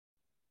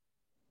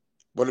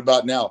What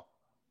about now?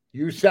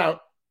 You sound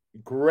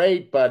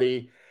great,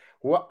 buddy.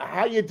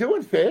 How you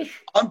doing,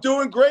 Fish? I'm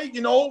doing great.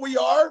 You know what we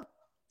are?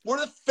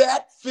 We're the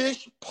Fat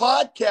Fish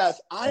Podcast.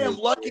 I Hey, am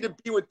lucky to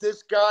be with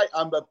this guy.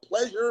 I'm a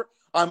pleasure.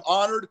 I'm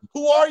honored.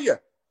 Who are you?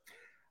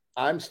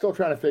 I'm still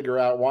trying to figure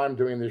out why I'm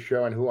doing this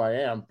show and who I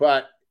am,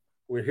 but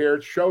we're here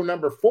at show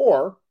number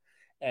 4,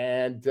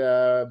 and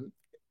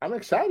I'm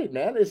excited,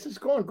 man. This is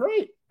going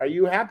great. Are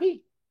you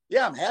happy?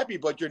 Yeah, I'm happy,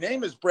 but your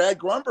name is Brad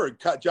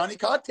Grunberg, Johnny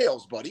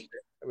Cocktails, buddy.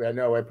 I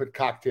know I put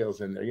cocktails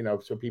in there,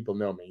 so people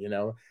know me.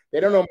 They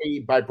don't know me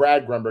by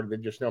Brad Grunberg; they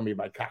just know me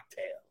by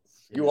cocktails.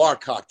 You are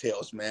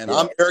Cocktails, man. Yeah.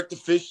 I'm Eric the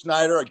Fish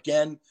Snyder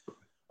again.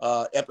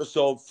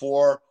 Episode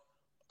 4.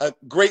 A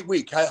great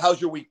week. How's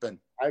your week been?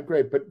 I'm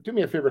great, but do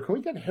me a favor. Can we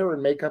get hair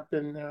and makeup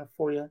in there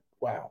for you?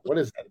 Wow, what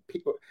is that?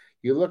 People,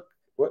 you look.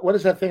 What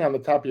is that thing on the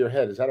top of your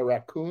head? Is that a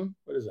raccoon?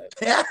 What is that?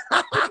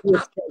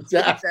 What's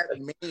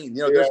that mean?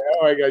 Oh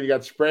my God, you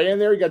got spray in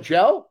there? You got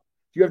gel?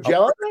 Do you have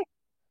gel in there?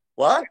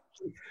 What?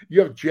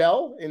 You have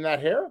gel in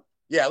that hair?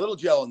 Yeah, a little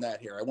gel in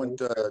that hair. I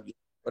went,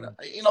 but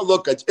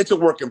look, it's a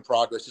work in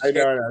progress. I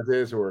know it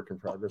is a work in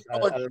progress. I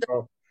don't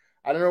know.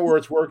 I don't know where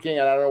it's working,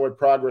 and I don't know what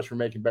progress we're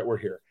making, but we're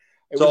here.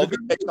 So let me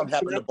make something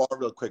happen in the bar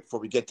real quick before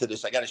we get to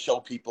this. I got to show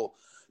people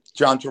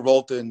John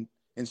Travolta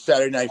in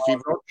Saturday Night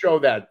Fever. Don't show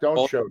that.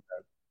 Don't show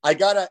that. I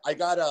got a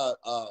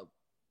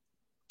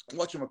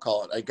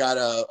whatchamacallit? I got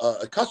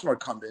a customer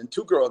come in,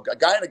 a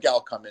guy and a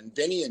gal come in,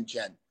 Vinny and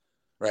Jen,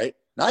 right?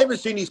 Now, I haven't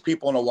seen these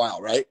people in a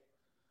while, right?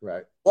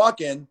 Right. Walk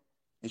in,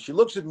 and she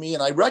looks at me,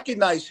 and I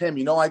recognize him.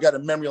 I got a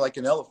memory like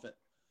an elephant.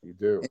 You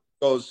do. And he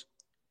goes,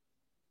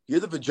 "You're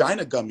the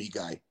vagina gummy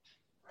guy."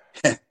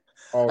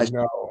 Oh,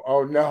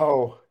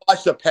 no.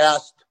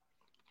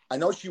 I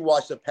know she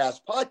watched the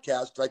past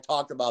podcast because I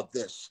talked about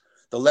this.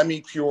 The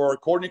Lemmy Pure,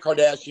 Kourtney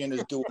Kardashian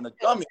is doing a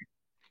gummy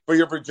for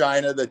your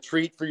vagina, the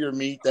treat for your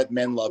meat that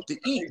men love to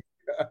eat.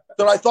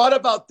 So I thought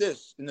about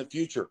this in the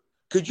future.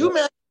 Could you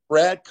imagine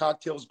Brad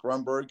Cocktails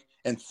Grunberg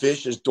and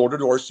Fish as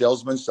door-to-door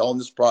salesmen selling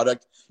this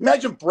product?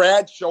 Imagine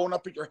Brad showing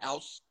up at your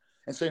house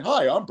and saying,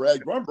 "Hi, I'm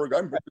Brad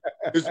Grunberg.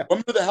 Is the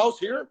woman of the house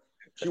here?"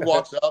 She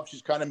walks up.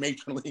 She's kind of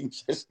matronly and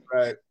says,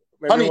 right.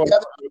 "Honey, you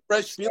have a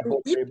fresh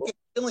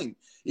feeling."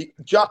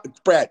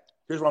 Brad,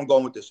 here's where I'm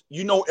going with this.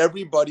 You know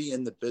everybody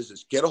in the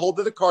business. Get a hold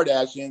of the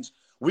Kardashians.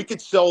 We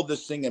could sell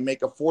this thing and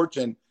make a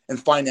fortune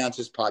and finance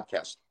this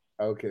podcast.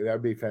 Okay,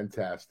 that'd be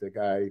fantastic.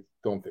 I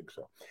don't think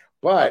so,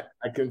 but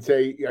I can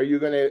say, are you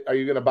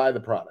gonna buy the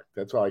product?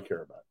 That's all I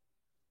care about.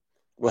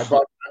 Well,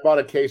 I bought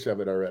a case of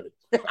it already.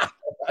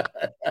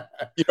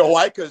 You know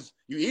why? Because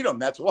you eat them.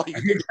 That's why.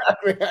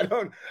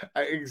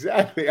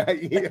 Exactly. I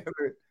eat them.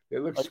 It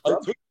looks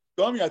scrumptious.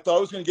 I thought I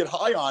was going to get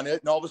high on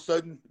it, and all of a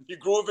sudden, you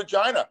grew a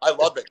vagina. I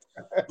love it.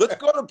 Let's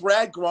go to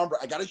Brad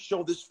Grunberg. I got to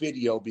show this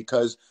video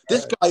because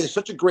this guy has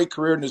such a great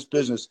career in this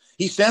business.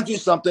 He sent me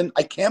something.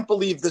 I can't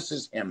believe this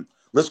is him.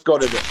 Let's go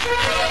to this.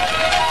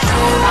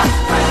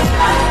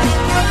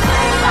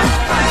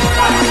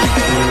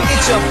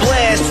 It's a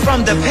blast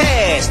from the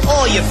past.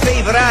 All your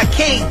favorite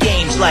arcade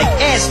games like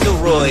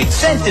Asteroid,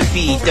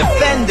 Centipede,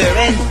 Defender,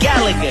 and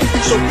Galaga.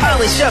 So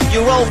polish up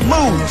your old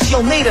moves.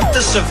 You'll need them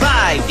to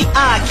survive the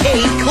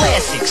arcade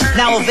classics.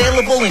 Now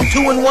available in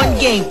 2-in-1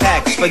 game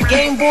packs for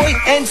Game Boy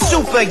and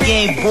Super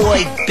Game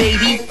Boy,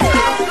 baby.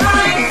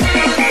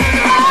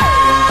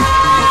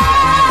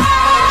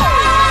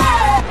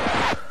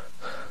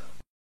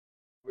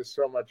 It was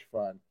so much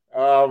fun.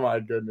 Oh my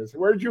goodness.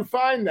 Where'd you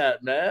find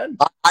that, man?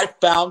 I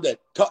found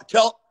it.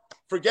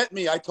 Forget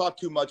me. I talk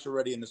too much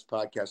already in this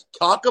podcast.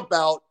 Talk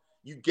about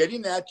you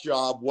getting that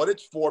job, what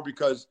it's for,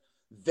 because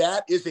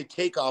that is a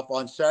takeoff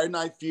on Saturday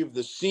Night Fever,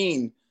 the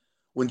scene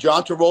when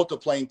John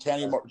Travolta playing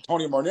Tony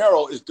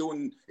Manero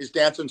is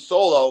dancing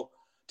solo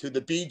to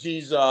the Bee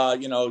Gees.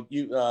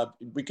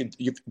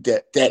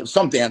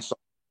 Some dance song.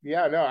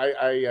 Yeah, no,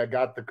 I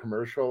got the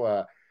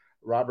commercial.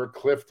 Robert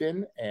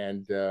Clifton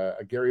and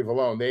Gary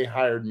Vallone, they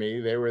hired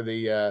me. They were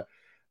the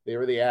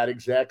ad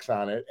execs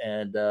on it,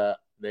 and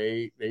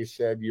they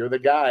said, "You're the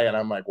guy," and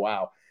I'm like,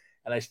 "Wow!"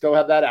 And I still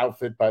have that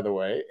outfit, by the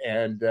way.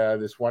 And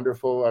this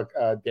wonderful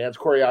dance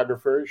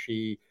choreographer,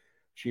 she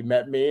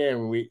met me,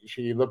 and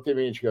she looked at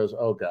me and she goes,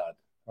 "Oh God,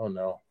 oh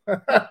no!"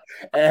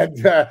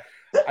 And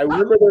I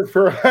worked with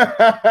her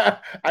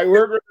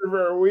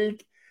for a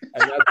week,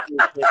 and that's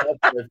what we came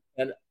up with.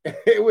 And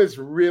it was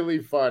really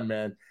fun,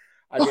 man.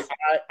 I mean,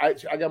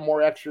 I got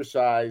more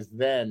exercise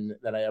then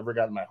than I ever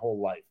got in my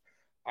whole life.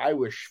 I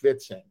was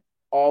schwitzing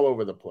all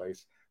over the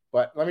place.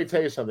 But let me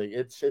tell you something.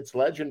 It's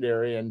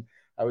legendary, and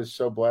I was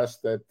so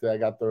blessed that I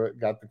got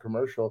the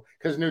commercial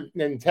because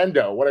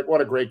Nintendo.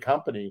 What a great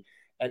company!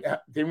 And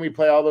didn't we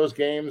play all those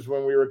games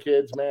when we were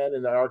kids, man,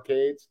 in the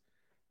arcades?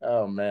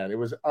 Oh man, it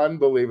was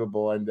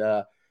unbelievable. And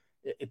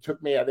it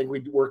took me. I think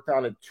we worked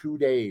on it 2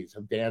 days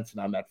of dancing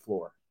on that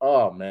floor.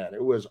 Oh man,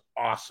 it was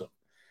awesome.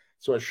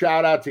 So a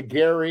shout out to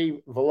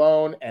Gary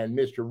Vallone and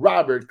Mr.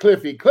 Robert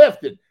Cliffy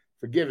Clifton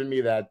for giving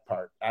me that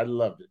part. I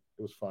loved it.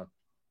 It was fun.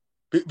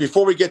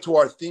 before we get to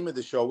our theme of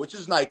the show, which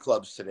is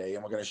nightclubs today,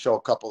 and we're going to show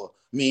a couple of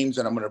memes,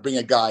 and I'm going to bring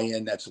a guy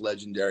in that's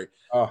legendary.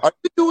 Are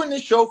you doing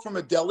this show from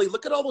a deli?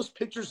 Look at all those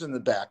pictures in the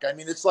back. I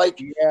mean, it's like,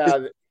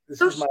 yeah, this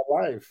is my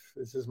life.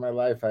 This is my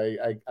life.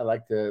 I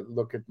like to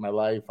look at my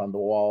life on the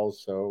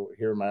walls. So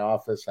here in my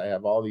office, I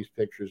have all these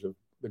pictures of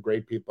the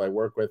great people I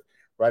work with.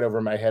 Right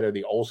over my head are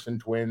the Olsen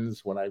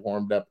twins when I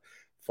warmed up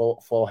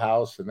Full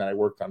House, and then I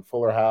worked on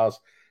Fuller House.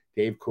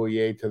 Dave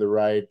Coulier to the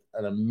right,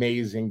 an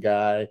amazing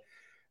guy.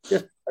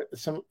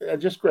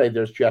 Just great.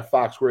 There's Jeff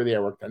Foxworthy. I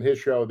worked on his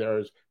show.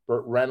 There's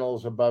Burt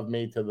Reynolds above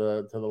me to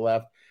the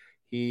left.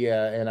 He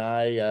and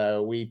I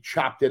we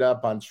chopped it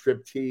up on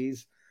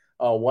Striptease.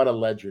 Oh, what a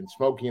legend!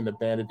 Smokey and the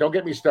Bandit. Don't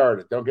get me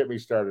started. Don't get me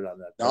started on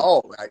that.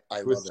 No,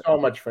 it was so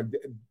much fun.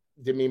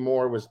 Demi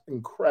Moore was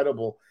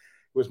incredible.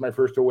 It was my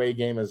first away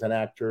game as an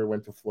actor.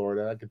 Went to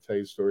Florida. I could tell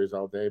you stories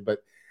all day,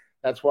 but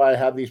that's why I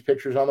have these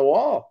pictures on the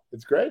wall.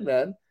 It's great,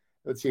 man.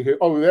 Let's see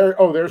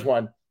who. There's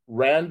one.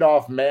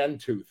 Randolph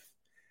Mantooth.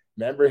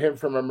 Remember him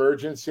from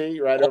Emergency?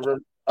 Right over.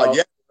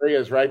 Yeah. There he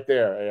is, right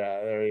there.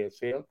 Yeah, there he is.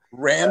 See him?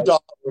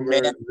 Randolph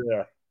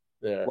Mantooth.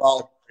 There.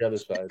 Well, the other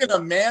side. Speaking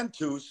of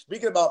Mantooth,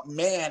 speaking about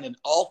man and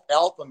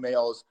alpha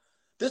males,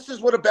 this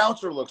is what a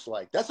bouncer looks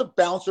like. That's a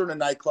bouncer in a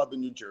nightclub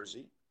in New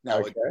Jersey. Now,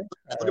 look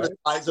at the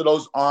size of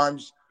those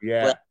arms.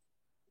 Yeah.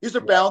 These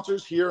are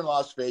bouncers here in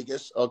Las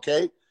Vegas.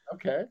 Okay.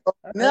 Okay.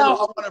 Now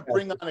I want to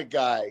bring on a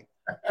guy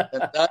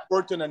that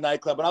worked in a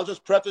nightclub, and I'll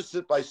just preface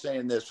it by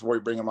saying this before we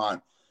bring him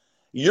on.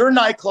 Your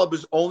nightclub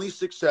is only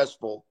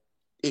successful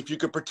if you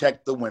can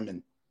protect the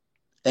women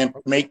and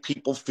make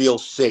people feel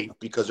safe,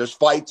 because there's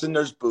fights and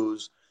there's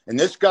booze. And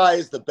this guy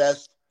is the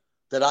best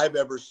that I've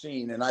ever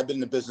seen, and I've been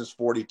in the business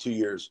 42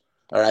 years.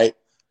 All right.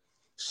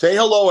 Say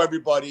hello,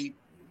 everybody,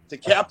 to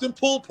Captain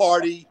Pool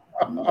Party,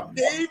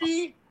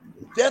 Davey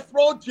Death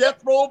Row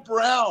Jethro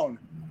Brown.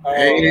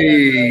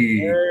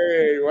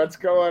 Hey, what's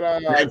going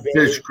on? That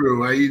Fish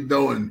Crew, how you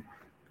doing?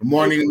 Good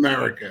morning,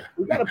 America.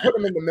 We got to put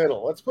him in the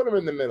middle. Let's put him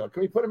in the middle.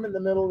 Can we put him in the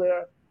middle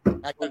there?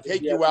 I can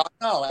take you out.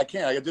 No, I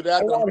can't. I can do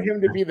that. I want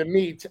him to be the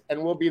meat,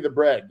 and we'll be the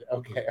bread.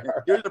 Okay.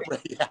 You're the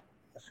bread. Yeah.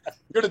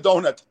 You're the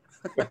donut.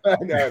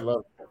 I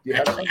love it. You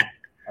have some?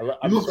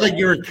 You look like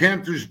you're at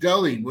Cantor's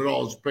Deli with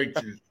all his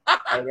pictures.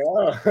 I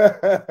know.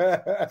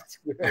 That's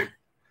great.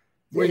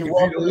 Waiting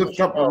for you to lift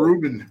up a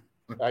Reuben.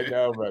 I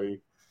know, buddy.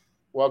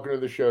 Welcome to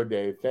the show,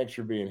 Dave. Thanks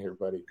for being here,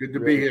 buddy. Good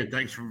to be here.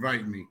 Thanks for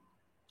inviting me.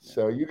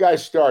 So you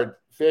guys start.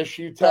 Fish,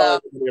 you tell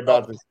everybody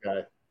about this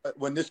guy.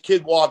 When this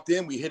kid walked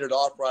in, we hit it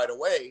off right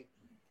away.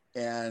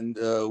 And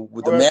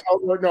with the man.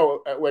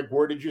 Wait,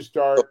 where did you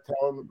start?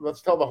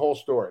 Let's tell the whole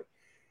story.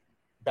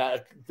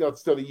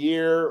 Let's tell the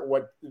year,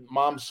 what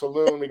Mom's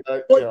Saloon. We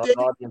got, our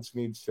audience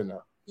needs to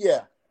know.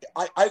 Yeah.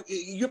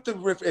 You have to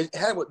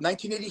had what,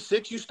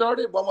 1986 you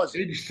started? When was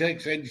it?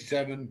 86,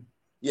 87.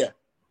 Yeah.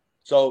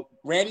 So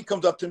Randy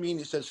comes up to me and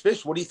he says,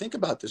 Fish, what do you think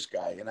about this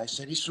guy? And I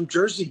said, he's from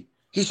Jersey.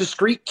 He's a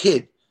street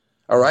kid.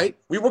 All right.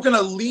 We work in an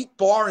elite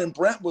bar in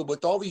Brentwood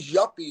with all these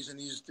yuppies and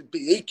they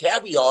ate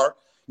caviar.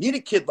 Need a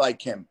kid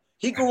like him.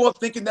 He grew up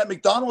thinking that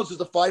McDonald's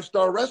is a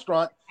 5-star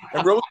restaurant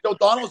and Rosie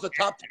O'Donnell is a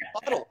top 10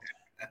 model.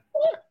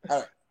 All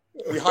right.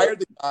 We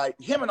hired the guy.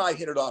 Him and I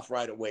hit it off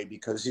right away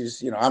because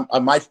he's,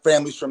 my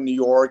family's from New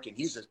York and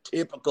he's a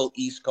typical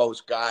East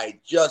Coast guy,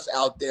 just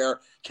out there,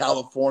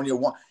 California.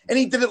 And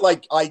he did it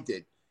like I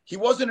did. He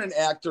wasn't an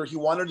actor. He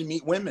wanted to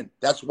meet women.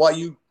 That's why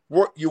you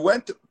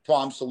went to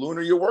Palm Saloon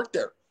or you worked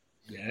there.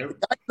 Yeah. The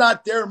guy's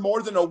not there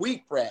more than a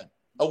week, Brad.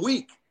 A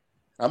week.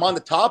 I'm on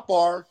the top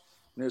bar.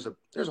 And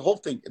there's a whole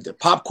thing. The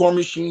popcorn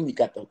machine. You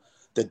got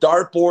the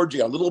dartboard. You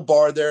got a little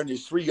bar there, and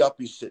there's 3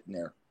 yuppies sitting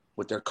there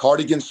with their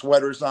cardigan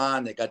sweaters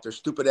on. They got their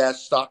stupid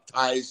ass sock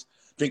ties,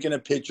 drinking a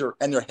pitcher,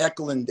 and they're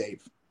heckling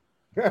Dave.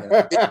 Hey,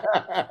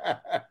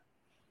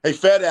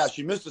 fat ass,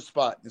 you missed a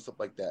spot and stuff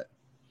like that.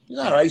 He's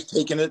all right. He's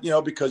taking it,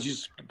 because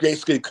he's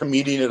basically a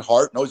comedian at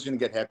heart. Knows he's going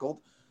to get heckled.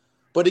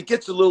 But it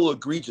gets a little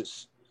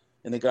egregious.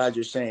 And the guys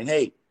are saying,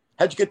 hey,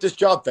 how'd you get this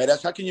job, fat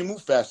ass? How can you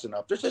move fast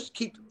enough?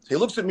 He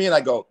looks at me and I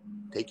go,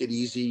 take it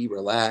easy,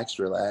 relax.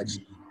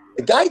 The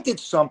guy did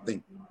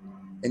something.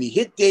 And he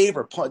hit Dave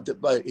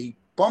he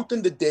bumped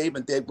into Dave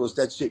and Dave goes,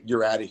 that's it,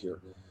 you're out of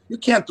here. You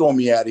can't throw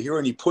me out of here.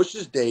 And he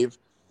pushes Dave.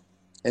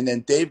 And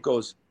then Dave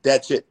goes,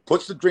 that's it.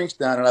 Puts the drinks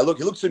down. And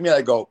he looks at me and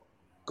I go,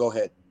 go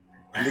ahead.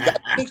 And the guy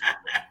thinks,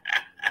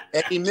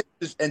 and he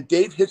misses, and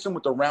Dave hits him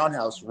with the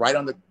roundhouse right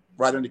on the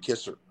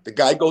kisser. The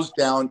guy goes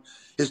down.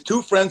 His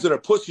 2 friends that are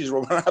pussies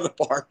were running out of the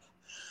bar.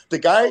 The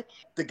guy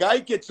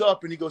gets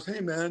up and he goes, hey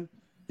man,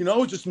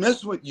 just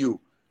messing with you.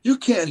 You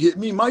can't hit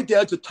me. My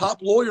dad's a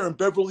top lawyer in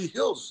Beverly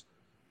Hills.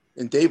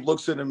 And Dave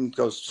looks at him and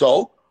goes,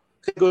 so?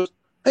 He goes,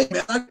 hey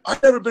man,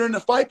 I've never been in a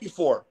fight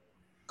before.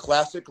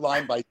 Classic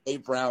line by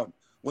Dave Brown.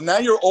 Well, now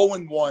you're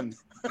 0-1.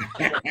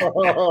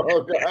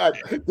 Oh God!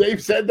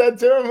 Dave said that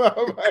to him.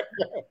 Oh my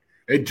God!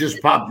 It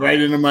just popped right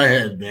into my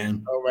head,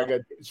 man. Oh my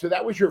God! So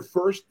that was your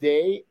first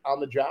day on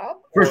the job?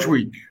 First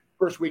week.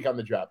 First week on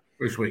the job.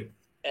 First week.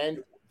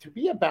 And to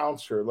be a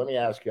bouncer, let me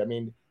ask you. I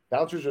mean,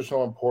 bouncers are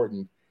so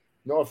important.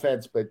 No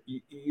offense, but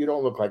you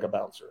don't look like a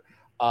bouncer.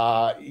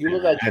 You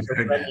look like I've a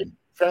heard that.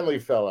 friendly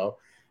fellow.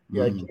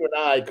 Yeah, like Mhm. you and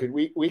I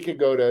we could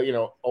go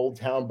to Old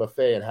Town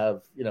Buffet and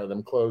have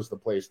them close the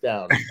place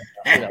down.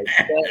 Spoil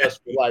us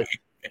for life.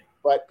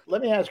 But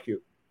let me ask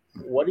you,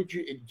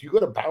 did you go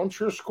to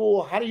bouncer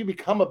school? How do you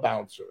become a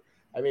bouncer?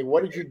 I mean,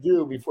 what did you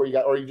do before you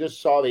got, or you just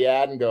saw the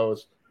ad and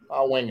goes,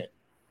 I'll wing it?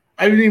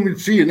 I didn't even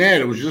see an ad.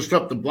 It was just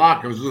up the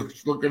block. I was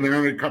just looking to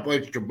earn a couple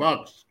extra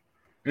bucks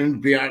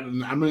and be out.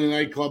 I'm in a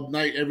nightclub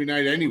every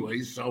night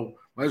anyway, so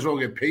might as well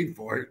get paid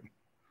for it.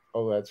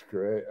 Oh, that's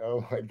great.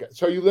 Oh my God.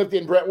 So you lived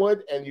in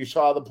Brentwood and you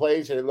saw the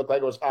place and it looked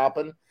like it was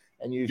hopping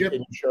and you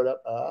showed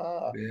up.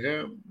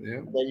 Yeah.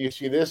 And then you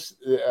see this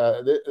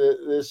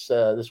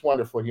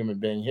wonderful human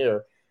being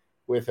here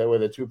with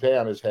a toupee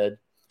on his head.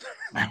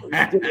 We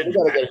got to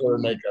get her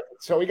makeup.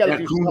 So we got to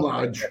do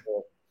something.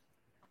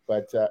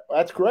 But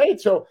that's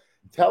great. So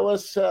tell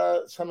us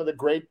some of the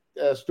great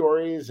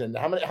stories and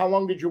how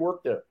long did you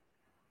work there?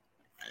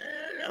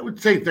 I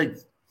would say like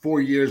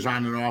 4 years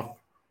on and off.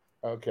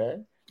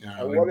 Okay.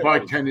 We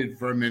bartended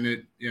for a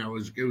minute. It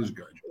was good.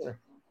 Sure.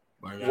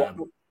 But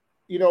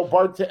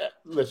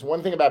listen,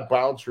 one thing about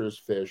bouncers,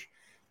 Fish,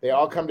 they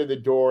all come to the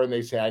door and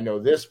they say, I know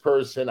this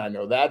person, I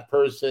know that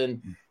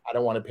person, I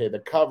don't want to pay the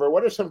cover.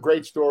 What are some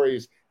great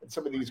stories and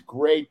some of these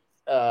great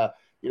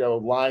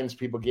lines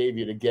people gave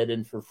you to get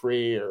in for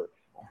free or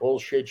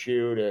bullshit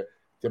you to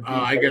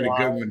I got a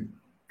good one.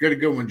 Got a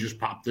good one just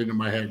popped into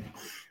my head.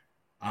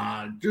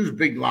 There was a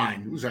big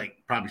line. It was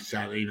like probably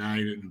Saturday night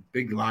and a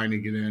big line to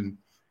get in.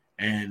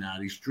 And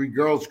these three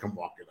girls come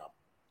walking up.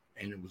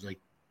 And it was like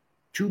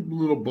two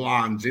little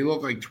blondes. They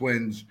look like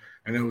twins.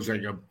 And it was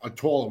like a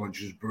taller one.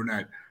 She's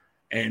brunette.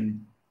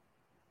 And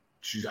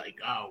she's like,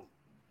 oh,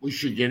 we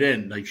should get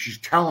in. Like, she's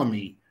telling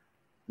me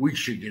we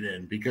should get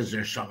in because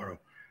there's some of them.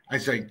 I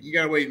said, you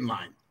got to wait in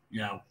line.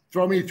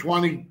 Throw me a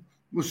 20.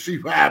 We'll see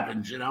what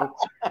happens,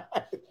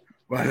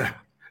 But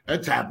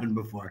that's happened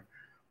before.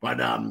 But,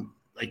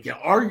 like, they're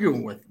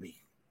arguing with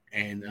me.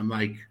 And I'm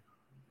like,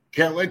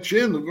 can't let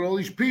you in. Look at all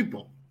these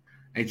people.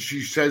 And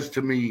she says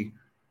to me,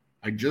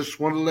 I just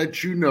want to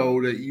let you know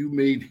that you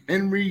made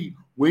Henry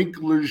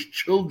Winkler's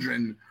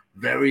children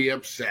very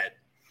upset.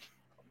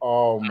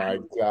 Oh, my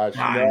gosh.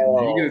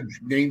 No. You're going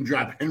to name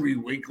drop Henry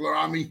Winkler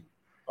on me?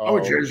 I'm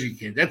a Jersey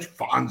kid. That's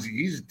Fonzie.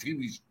 He's a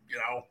TV,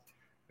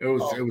 It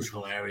was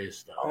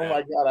hilarious, though. Oh,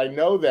 my God. I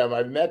know them.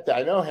 I've met them.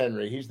 I know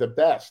Henry. He's the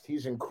best.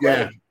 He's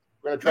incredible.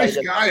 Yeah. Nice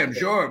guy, I'm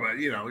sure, but,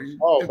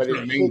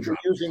 he's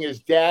using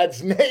his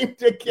dad's name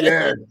to get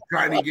in.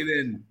 Trying to get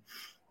in.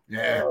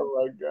 Yeah.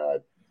 Oh, my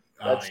God.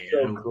 That's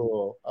so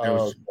cool. There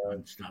was some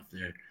fun stuff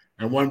there.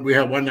 And one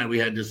night we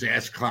had this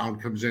ass clown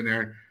comes in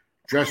there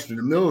dressed in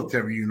a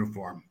military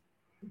uniform.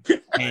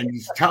 And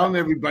he's telling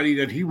everybody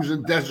that he was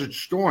in Desert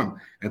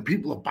Storm. And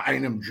people are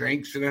buying him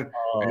drinks. You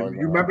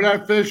remember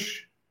that,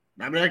 Fish?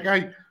 Remember that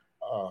guy?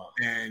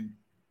 And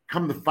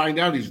come to find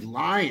out he's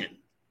lying.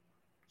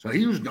 So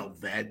he was no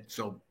vet.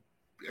 So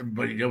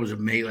there was a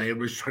melee.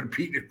 Everybody started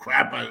beating the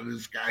crap out of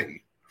this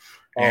guy.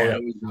 That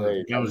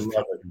was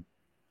tough.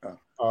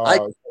 I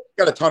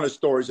got a ton of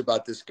stories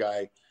about this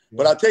guy,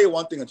 but I'll tell you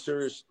one thing. I'm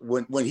serious.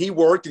 When he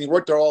worked, and he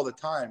worked there all the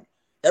time,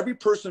 every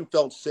person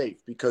felt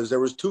safe because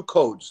there was 2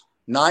 codes.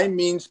 9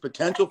 means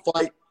potential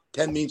fight.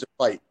 10 means a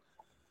fight.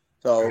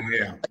 So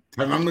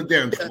 10 on the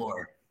dance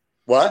floor.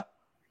 What?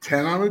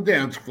 10 on the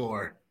dance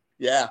floor.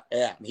 Yeah.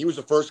 He was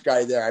the first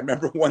guy there. I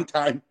remember one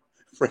time,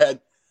 Fred,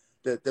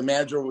 the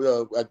manager.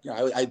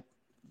 I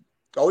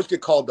always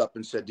get called up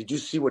and said, "Did you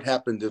see what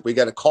happened?" We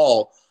got a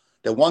call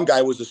that one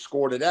guy was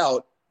escorted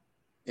out.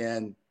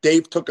 And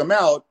Dave took him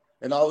out,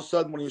 and all of a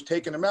sudden, when he was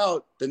taking him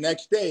out, the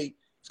next day,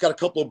 he's got a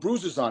couple of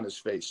bruises on his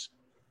face.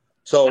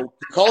 So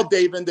he called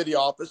Dave into the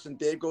office, and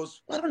Dave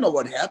goes, I don't know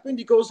what happened.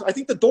 He goes, I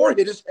think the door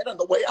hit his head on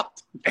the way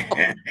out.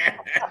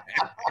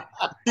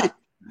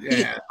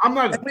 I'm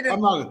not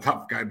a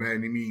tough guy by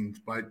any means,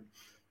 but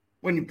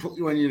when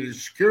you're in a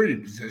security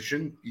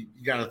position, you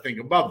got to think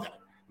above that.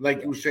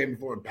 Like you were saying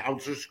before,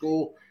 bouncer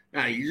school,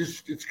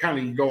 it's kind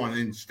of you go on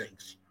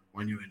instincts.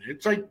 When you're in it,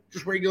 it's like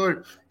just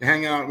regular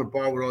hanging out in the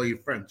bar with all your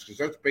friends, because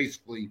that's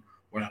basically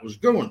what I was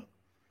doing.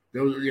 I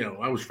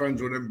was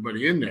friends with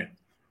everybody in there,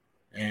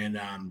 and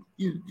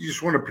you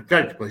just want to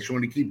protect the place. You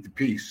want to keep the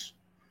peace,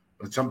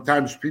 but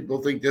sometimes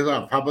people think they're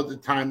up. How about the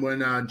time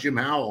when Jim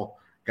Howell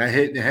got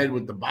hit in the head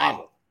with the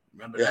bottle?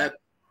 Remember that?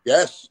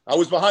 Yes, I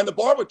was behind the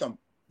bar with them.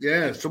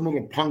 Yeah, some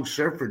little punk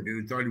surfer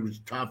dude thought he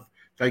was tough.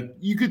 It's like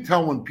you could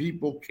tell when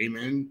people came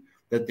in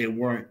that they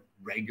weren't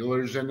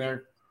regulars in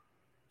there.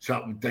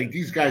 So like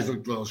these guys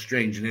looked a little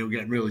strange and they were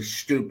getting really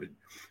stupid.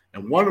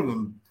 And one of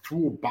them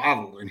threw a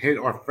bottle and hit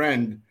our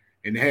friend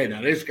in the head.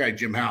 Now this guy,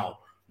 Jim Howell,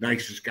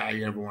 nicest guy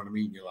you ever want to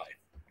meet in your life.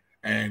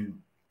 And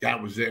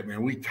that was it,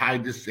 man. We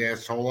tied this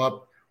asshole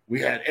up.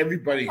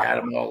 Everybody had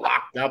him all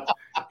locked up.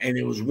 And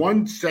there was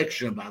one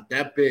section about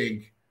that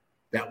big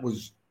that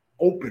was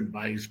opened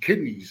by his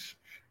kidneys.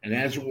 And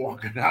as we're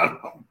walking out,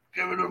 I'm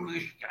giving him the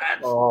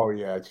shots. Oh,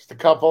 yeah, just a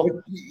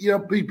couple.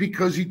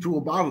 Because he threw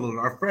a bottle at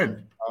our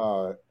friend.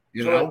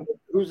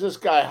 Who's this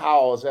guy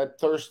Howell? Is that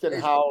Thurston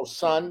Howell's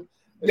son?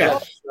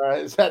 Yes.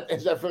 Is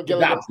that from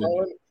Gilligan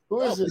Island?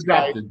 Who is this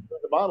guy? The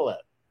model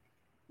at?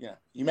 Yeah.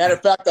 Matter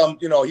of fact,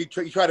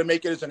 he tried to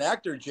make it as an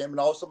actor, Jim, and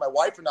also my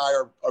wife and I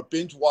are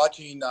binge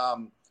watching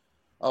the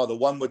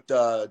one with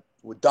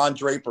Don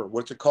Draper.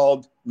 What's it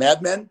called?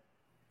 Mad Men.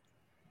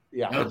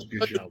 Yeah, that's a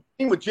good show.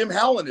 With Jim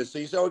Howland is, so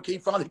he said, okay,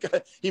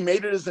 he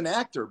made it as an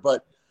actor,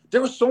 but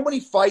there were so many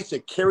fights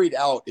that carried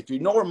out. If you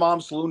know where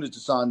Mom's Saloon is,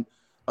 it's on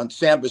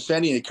San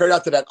Vicente, and it carried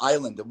out to that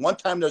island. And one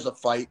time there's a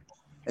fight,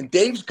 and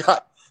Dave's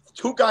got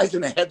two guys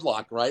in a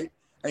headlock, right?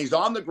 And he's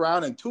on the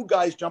ground, and two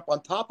guys jump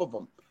on top of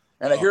him.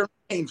 And I hear him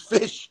saying,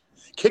 "Fish,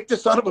 kick the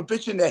son of a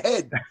bitch in the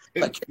head."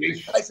 Like, kick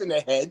the guys in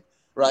the head,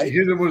 right? He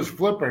hit him with his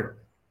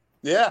flipper.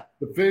 Yeah.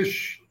 The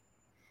Fish.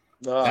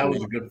 That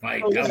was a good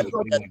fight. That was a good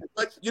one.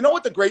 But you know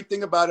what the great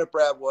thing about it,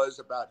 Brad, was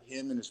about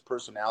him and his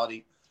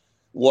personality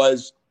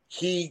was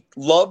he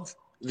loved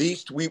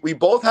these. We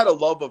both had a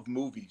love of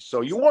movies. So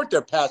you weren't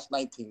there past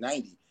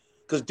 1990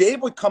 because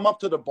Dave would come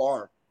up to the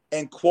bar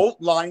and quote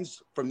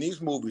lines from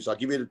these movies. I'll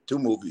give you the two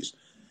movies.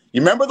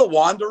 You remember The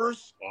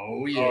Wanderers?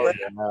 Oh, yeah.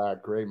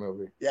 Great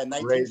movie. Yeah,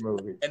 great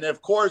movie. And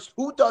of course,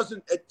 who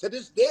doesn't, to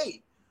this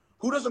day,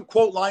 who doesn't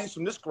quote lines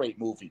from this great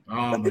movie?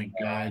 Oh, my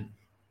God.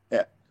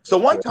 Yeah. So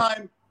one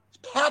time,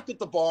 packed at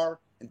the bar,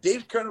 and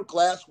Dave's carrying a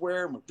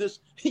glassware. And with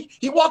this,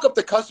 he walk up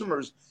to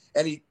customers,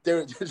 and he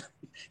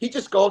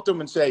just go up to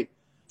them and say,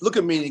 "Look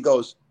at me," and he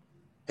goes,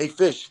 "Hey,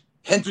 Fish,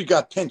 Hendry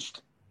got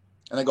pinched."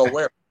 And I go,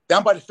 "Where?"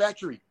 "Down by the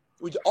factory."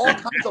 We all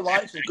kinds of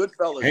lines in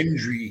Goodfellas.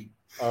 Hendry.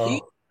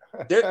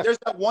 There's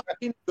that one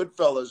scene in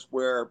Goodfellas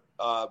where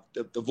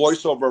the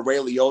voiceover of Ray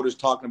Liotta is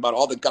talking about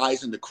all the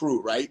guys in the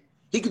crew, right?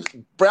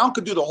 Brown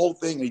could do the whole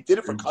thing, and he did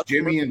it for customers.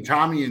 Jimmy and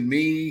Tommy and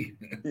me.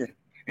 Yeah.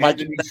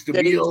 Anthony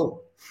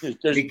Stabile.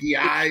 Nicky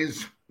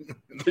Eyes.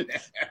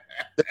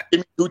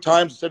 Jimmy 2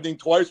 times, 17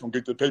 twice.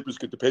 Get the papers,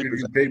 get the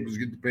papers.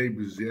 Get the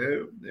papers.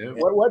 Yeah.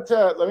 What?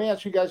 Let me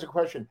ask you guys a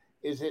question.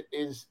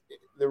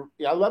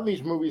 I love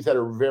these movies that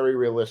are very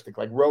realistic,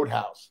 like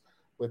Roadhouse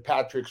with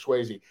Patrick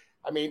Swayze.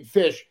 I mean,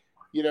 Fish,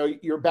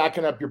 you're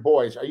backing up your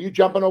boys. Are you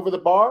jumping over the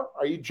bar?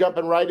 Are you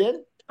jumping right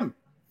in?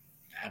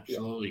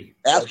 Absolutely.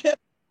 Ask him.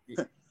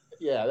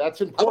 Yeah, that's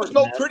important.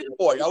 I was pretty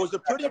boy. I was a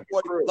pretty boy.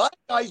 A lot of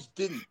guys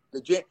didn't.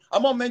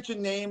 I'm gonna mention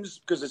names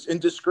because it's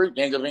indiscreet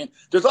names. I mean,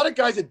 there's a lot of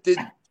guys that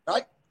didn't.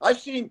 I've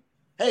seen.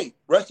 Hey,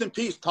 rest in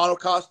peace, Tano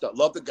Costa.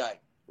 Love the guy.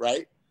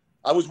 Right.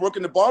 I was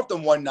working the bar with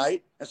them one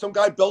night, and some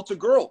guy belts a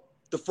girl.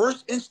 The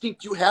first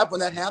instinct you have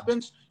when that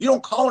happens, you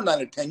don't call her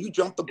 9 or 10. You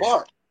jump the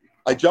bar.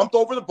 I jumped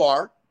over the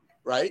bar.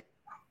 Right.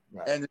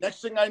 And the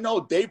next thing I know,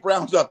 Dave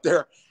Brown's up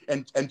there,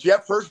 and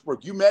Jeff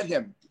Hirschberg. You met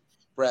him,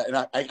 Brad. And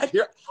I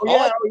hear.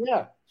 Oh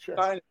yeah. Sure.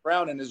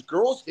 Brown, and his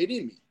girl's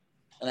hitting me,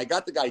 and I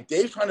got the guy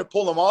Dave trying to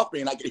pull him off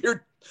me, and I could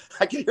hear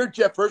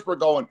Jeff Hirschberg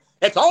going,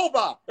 "It's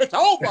over, it's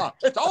over,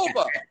 it's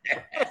over."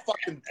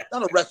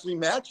 Not a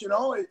wrestling match,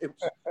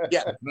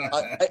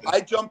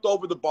 I jumped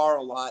over the bar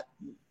a lot,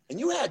 and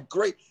you had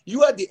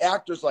the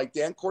actors like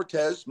Dan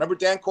Cortez. Remember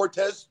Dan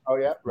Cortez? Oh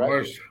yeah,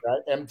 right.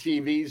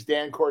 MTV's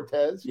Dan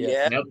Cortez.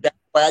 Yeah. Dan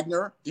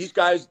Wagner. These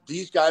guys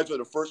were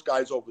the first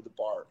guys over the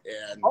bar.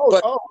 And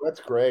that's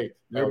great.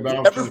 Never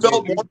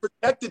felt more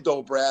protected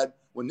though, Brad,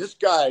 when this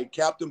guy,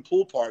 Captain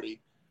Pool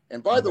Party.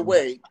 And by the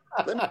way,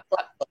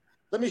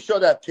 let me show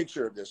that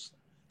picture of this.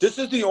 This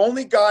is the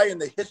only guy in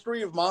the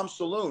history of Mom's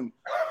Saloon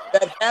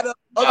that had a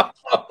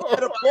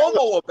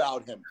promo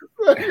about him.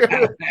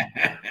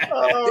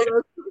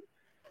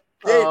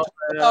 Dave,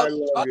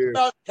 talk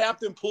about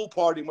Captain Pool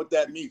Party and what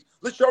that means.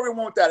 Let's show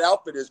everyone what that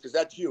outfit is, because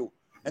that's you.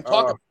 And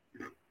talk about.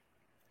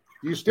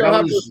 Do you still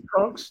have those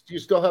trunks? Do you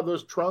still have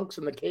those trunks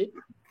and the cape?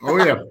 Oh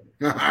yeah.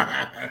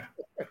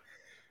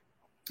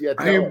 Yeah.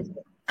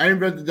 I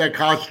invented that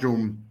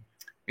costume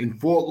in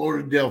Fort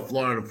Lauderdale,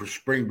 Florida, for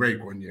spring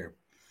break one year,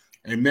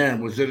 and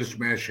man, was it a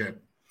smash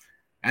hit!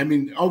 I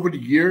mean, over the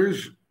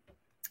years,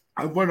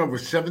 I've won over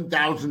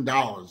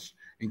 $7,000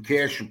 in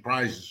cash and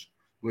prizes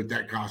with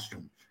that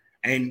costume,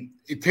 and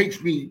it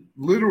takes me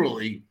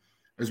literally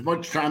as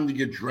much time to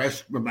get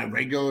dressed with my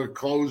regular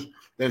clothes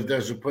as it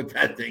does to put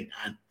that thing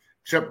on.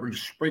 Except for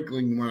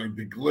sprinkling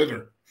the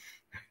glitter.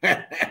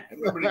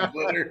 Remember the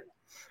glitter?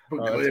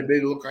 It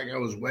made it look like I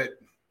was wet.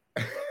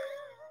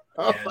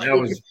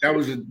 That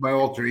was my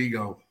alter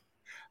ego.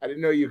 I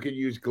didn't know you could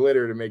use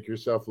glitter to make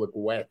yourself look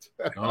wet.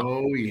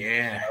 Oh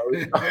yeah.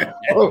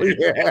 Oh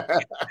yeah.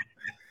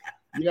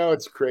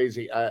 It's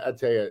crazy. I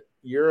tell you,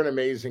 you're an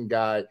amazing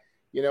guy.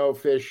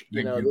 Fish.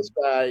 This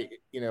guy.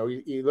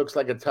 He looks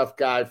like a tough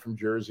guy from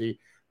Jersey,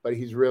 but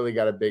he's really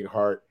got a big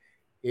heart.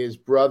 His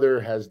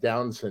brother has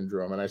Down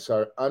syndrome, and I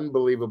saw an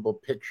unbelievable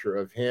picture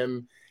of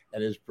him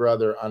and his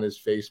brother on his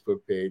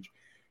Facebook page.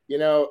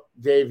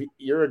 Dave,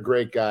 you're a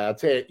great guy. I'll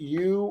tell you,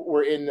 you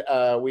were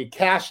we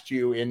cast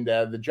you in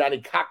the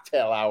Johnny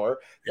Cocktail Hour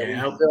that we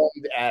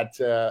filmed at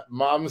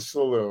Mom's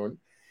Saloon,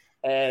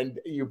 and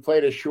you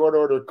played a short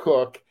order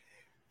cook,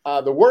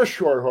 the worst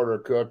short order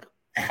cook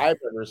I've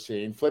ever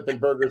seen, flipping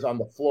burgers on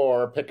the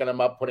floor, picking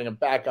them up, putting them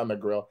back on the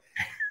grill.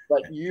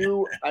 But I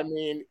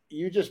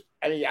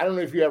don't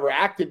know if you ever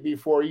acted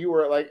before. You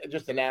were like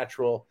just a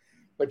natural.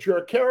 but you're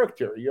a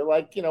character. You're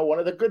like, one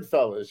of the good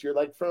fellas. You're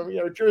like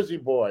a Jersey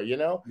boy,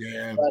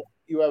 Yeah. But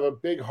you have a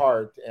big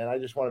heart, and I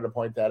just wanted to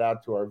point that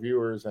out to our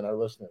viewers and our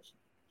listeners.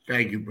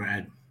 Thank you,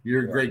 Brad.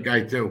 You're a great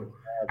guy too.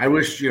 I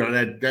wish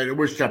I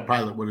wish that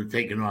pilot would have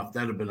taken off.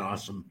 That'd have been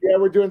awesome. Yeah,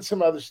 we're doing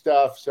some other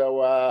stuff,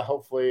 so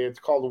hopefully it's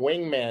called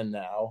Wingman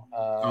now.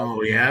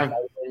 Oh yeah,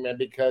 Wingman,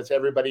 because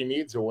everybody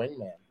needs a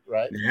wingman,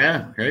 right?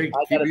 Yeah. Hey,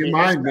 keep in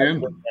mind,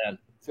 man.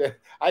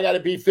 I got to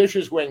be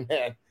Fish's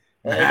wingman.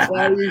 It's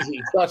not easy,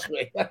 trust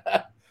me.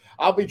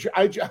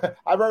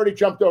 I've already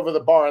jumped over the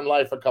bar in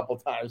life a couple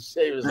times,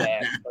 save his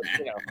ass. But,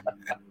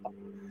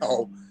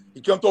 Oh, he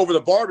jumped over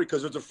the bar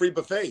because there's a free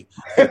buffet.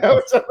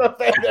 It's a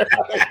buffet there.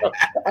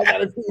 I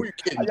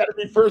gotta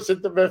be first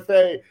at the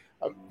buffet.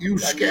 You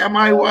scare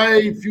my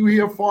wife. You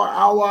here for an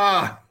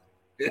hour.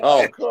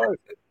 Oh, of course.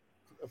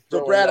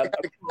 So Brad, I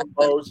got to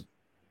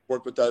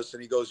work with us,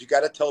 and he goes, "You got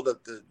to tell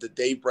the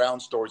Dave Brown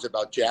stories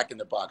about Jack in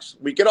the Box.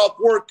 We get off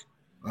work.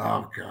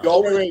 Oh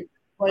God! Wait,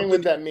 explain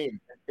what that means.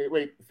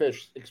 Wait,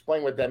 Fish,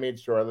 explain what that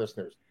means to our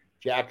listeners.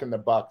 Jack in the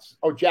Box.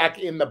 Oh, Jack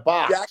in the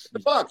Box. Jack in the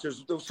Box.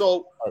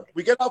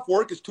 We get off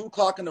work. It's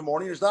 2:00 in the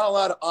morning. There's not a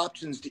lot of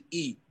options to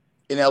eat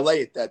in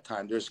LA at that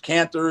time. There's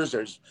Cantor's,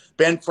 there's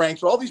Ben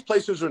Frank's. All these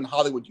places are in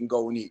Hollywood. You can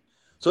go and eat.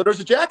 So there's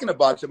a Jack in the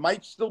Box. It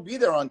might still be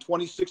there on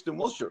 26th and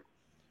Wilshire.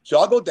 So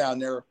I'll go down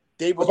there.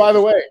 Dave was by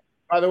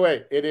the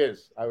way, it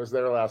is. I was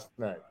there last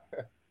night.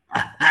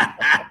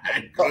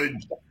 Good.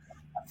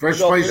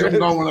 First place I'm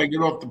going when I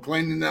get off the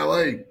plane in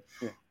LA.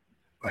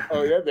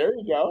 Oh yeah, there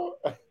you go.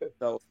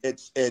 So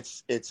it's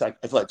like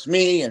it's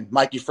me and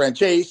Mikey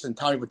Franchese and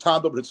Tommy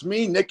Vitondo, but it's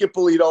me, Nick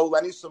Ippolito,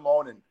 Lenny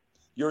Simone, and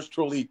yours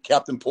truly,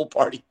 Captain Pool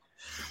Party.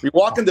 We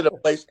walk into the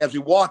place. As we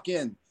walk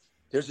in,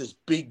 there's this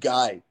big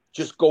guy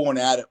just going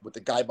at it with the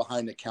guy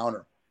behind the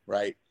counter,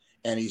 right?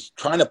 And he's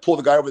trying to pull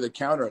the guy over the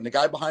counter, and the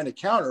guy behind the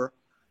counter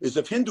is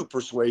of Hindu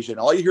persuasion.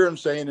 All you hear him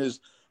saying is,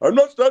 "I'm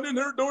not standing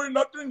here doing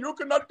nothing. You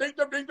cannot take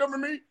the thing from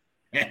me."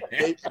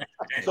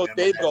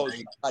 Dave goes,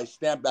 "I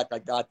stand back. I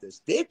got this."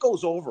 Dave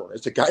goes over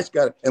as the guy's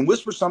got it and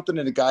whispers something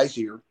in the guy's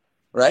ear,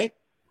 right?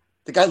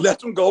 The guy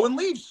lets him go and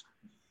leaves.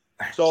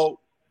 So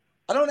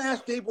I don't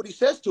ask Dave what he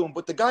says to him,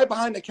 but the guy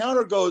behind the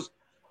counter goes,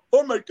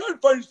 "Oh my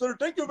God, fine sir,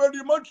 thank you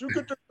very much. You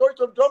get the choice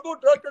of jumbo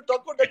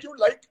taco that you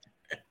like."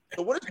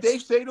 So what does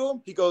Dave say to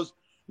him? He goes,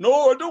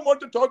 "No, I don't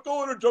want the taco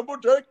or a jumbo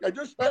taco. I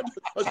just had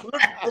a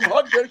slip from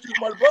Hot Gas with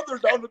my brother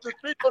down at the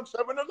street on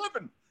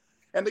 7-Eleven.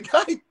 And the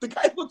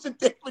guy looks at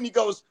Dave and he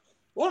goes,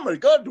 "Oh my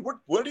God,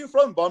 where are you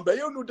from?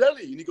 Bombay or New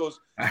Delhi?" And he goes,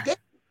 "Dave,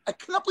 I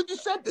cannot believe you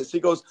said this." He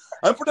goes,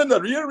 "I'm from the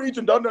Naria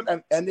region down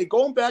there," and they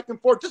going back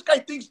and forth. This guy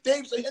thinks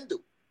Dave's a Hindu.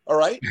 All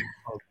right,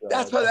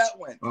 that's how that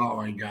went. Oh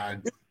my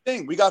God!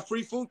 Thing we got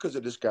free food because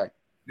of this guy.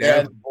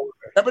 Yeah,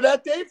 remember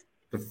that, Dave?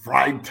 The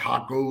fried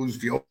tacos,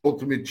 the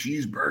ultimate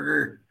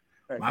cheeseburger,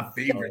 my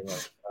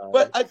favorites.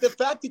 But the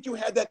fact that you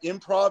had that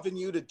improv in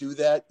you to do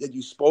that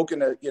you spoke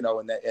in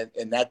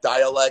in that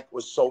dialect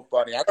was so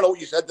funny. I don't know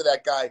what you said to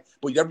that guy,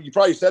 but you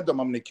probably said to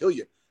him, "I'm going to kill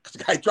you," because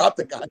the guy dropped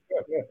the guy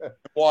and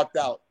walked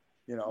out.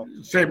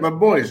 Say, my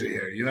boys are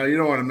here. You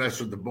don't want to mess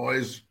with the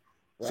boys.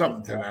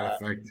 Something to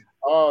that effect.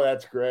 Oh,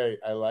 that's great.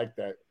 I like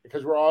that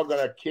because we're all going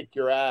to kick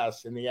your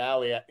ass in the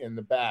alley in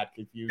the back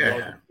if you.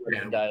 Yeah.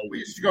 We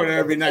used to go there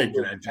every night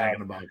to that Jack in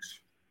the Box.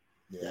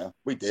 Yeah,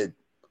 we did.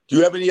 Do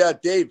you have any,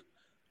 Dave?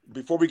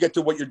 Before we get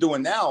to what you're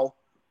doing now,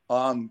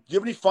 do you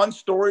have any fun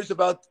stories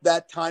about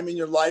that time in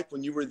your life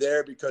when you were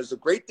there? Because the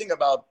great thing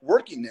about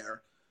working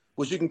there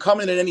was you can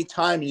come in at any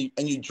time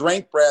and you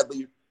drank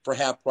Bradley for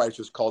half price. It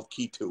was called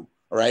Key 2,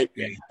 all right?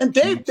 Yeah. And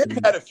Dave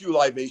had a few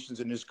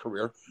libations in his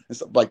career and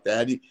stuff like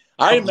that.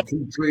 I remember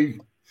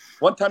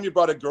one time you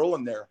brought a girl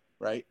in there,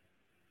 right?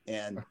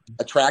 And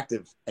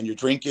attractive, and you're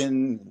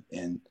drinking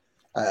and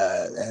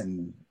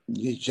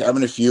you're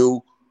having a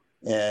few,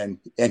 and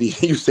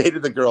you say to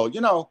the girl,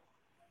 you're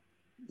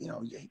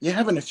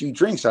having a few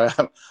drinks. I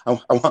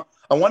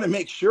want to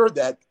make sure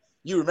that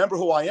you remember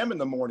who I am in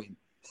the morning.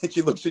 And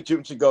she looks at you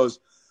and she goes,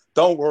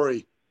 "Don't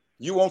worry,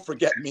 you won't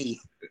forget me."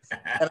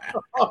 And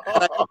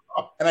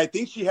I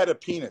think she had a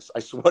penis. I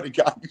swear to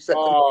God. You said,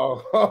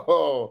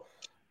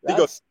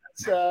 that's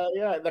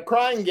the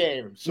crying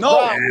game.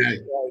 No,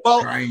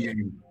 well, crying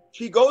game.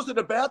 She goes to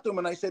the bathroom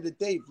and I said to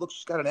Dave, "Look,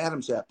 she's got an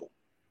Adam's apple."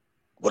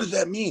 "What does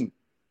that mean?"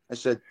 I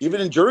said,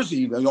 "Even in Jersey,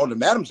 you know what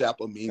an Adam's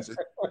apple means."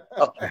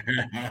 But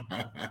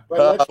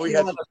let's be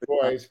honest,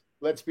 boys.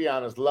 Let's be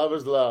honest. Love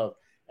is love.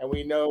 And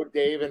we know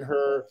Dave and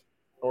her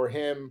or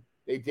him,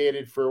 they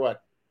dated for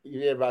what? You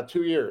did about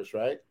 2 years,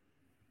 right?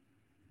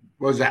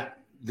 What was that?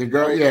 The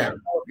girl? Yeah.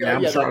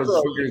 I'm sorry. I was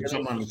looking at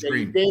something on the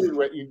screen.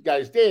 You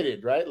guys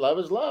dated, right? Love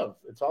is love.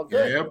 It's all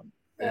good.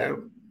 Yeah.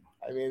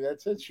 I mean,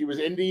 that's it. She was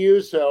into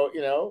you. So,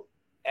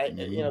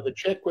 the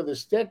chick with a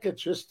stick,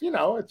 it's just,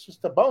 it's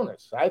just a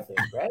bonus, I think,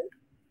 right?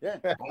 Yeah.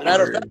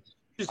 Matter of fact,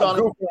 she's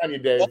on you,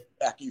 Dave.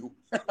 Back you.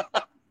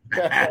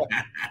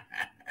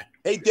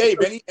 Hey, Dave,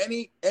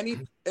 any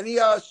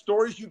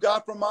stories you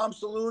got from Mom's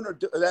Saloon or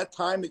that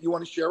time that you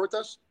want to share with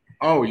us?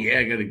 Oh, yeah,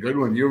 I got a good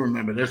one. You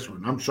remember this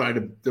one. I'm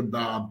sorry, the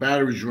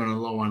battery's running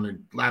low on the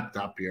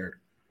laptop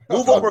here.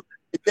 Move over.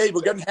 Dave,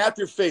 we're getting half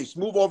your face.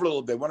 Move over a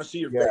little bit. Want to see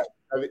your face.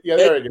 Yeah,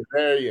 there you go.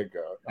 There you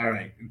go. All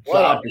right.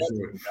 What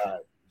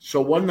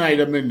So one night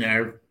I'm in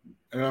there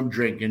and I'm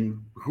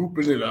drinking,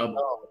 hooping it up.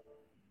 Oh.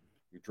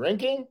 You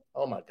drinking?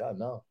 Oh my God,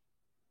 no.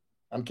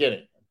 I'm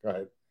kidding. Go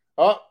ahead.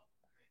 Oh,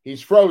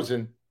 he's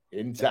frozen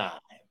in time.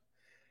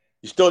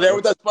 You still there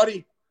with us,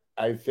 buddy?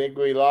 I think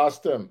we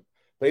lost him,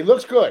 but he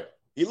looks good.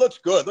 He looks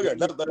good. Look at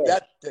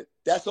that.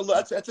 That's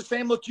the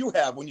same look you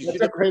have when you see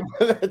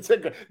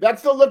that.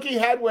 That's the look he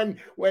had when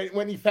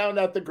he found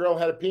out the girl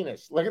had a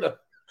penis. Look at him.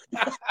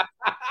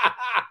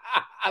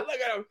 Look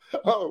at him.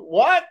 Oh,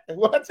 what?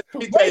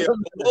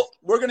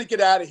 We're gonna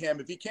get out of him.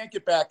 If he can't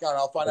get back on,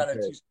 I'll find out.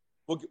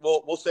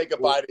 We'll say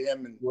goodbye to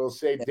him. And we'll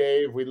say,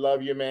 Dave, we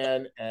love you,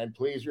 man, and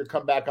please, you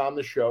come back on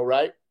the show,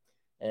 right?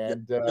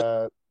 And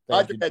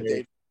thank you,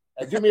 Dave.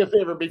 And do me a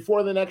favor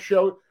before the next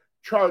show.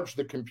 Charge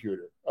the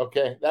computer,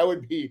 okay? That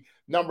would be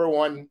number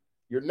one.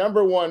 Your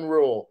number one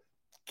rule: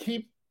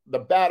 keep the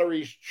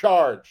batteries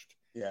charged.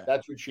 Yeah,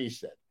 that's what she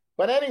said.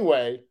 But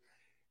anyway,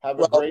 have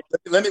a great.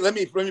 Let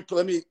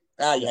me.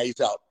 Yeah, he's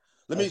out.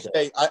 Let me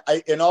say,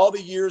 I in all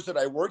the years that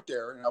I worked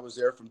there, and I was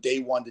there from day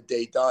one to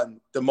day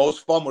done, the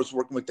most fun was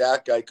working with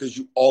that guy because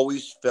you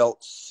always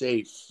felt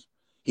safe.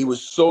 He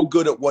was so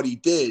good at what he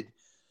did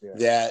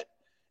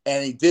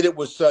and he did it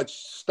with such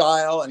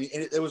style, and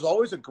it was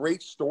always a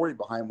great story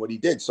behind what he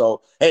did.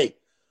 So, hey,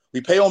 we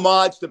pay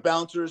homage to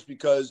bouncers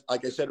because,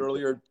 like I said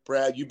earlier,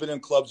 Brad, you've been in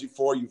clubs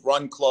before. You've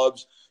run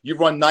clubs. You've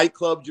run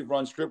nightclubs. You've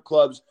run strip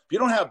clubs. If you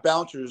don't have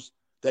bouncers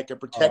that can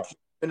protect you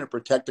and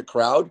protect the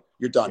crowd,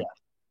 you're done. Yeah.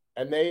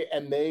 And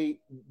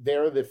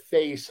they're the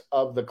face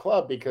of the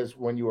club because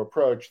when you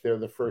approach, they're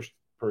the first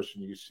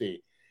person you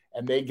see,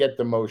 and they get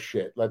the most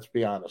shit. Let's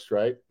be honest,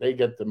 right? They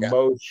get the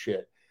most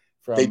shit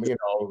from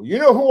you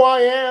know who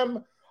I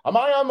am. Am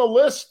I on the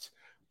list?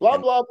 Blah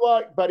blah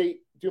blah.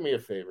 Buddy, do me a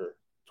favor.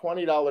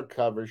 $20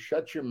 cover.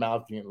 Shut your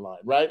mouth, you in line,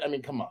 right? I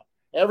mean, come on.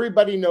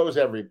 Everybody knows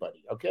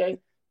everybody. Okay,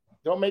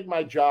 don't make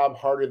my job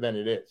harder than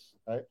it is,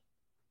 right?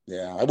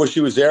 Yeah, I wish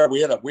he was there.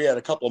 We had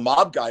a couple of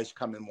mob guys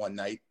come in one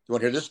night. You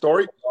want to hear this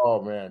story?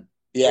 Oh man,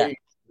 yeah.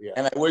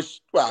 And I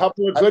wish a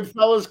couple of good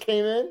fellas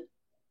came in.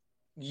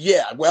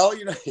 Yeah, well,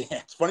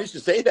 it's funny you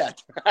should say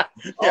that.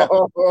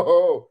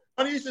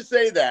 Funny you should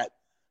say that.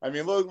 I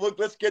mean, look.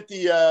 Let's get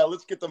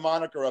the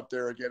moniker up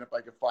there again if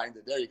I can find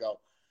it. There you go.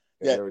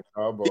 Yeah.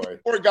 Oh boy.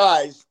 4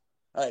 guys.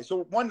 All right.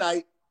 So one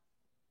night,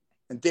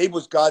 and Dave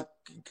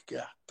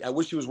I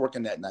wish he was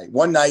working that night.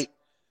 One night.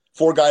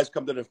 4 guys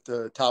come to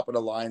the top of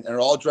the line, and they're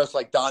all dressed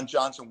like Don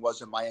Johnson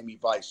was in Miami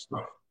Vice.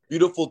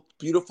 Beautiful,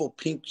 beautiful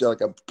pink,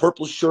 like a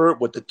purple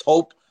shirt with the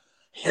taupe,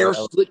 hair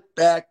slicked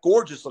back,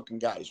 gorgeous looking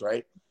guys,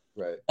 right?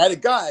 Right. I had a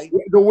guy.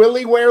 The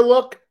Willie Wear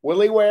look.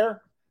 Willie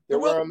Wear. They're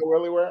wearing the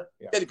Willie Wear.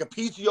 Yeah. They had the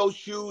Capizio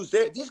shoes.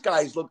 These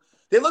guys look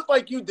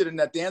like you did in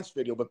that dance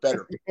video, but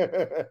better.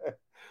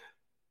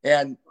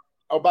 And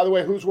by the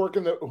way, who's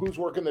working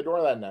the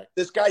door that night?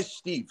 This guy,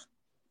 Steve.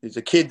 He's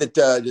a kid that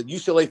did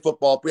UCLA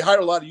football. We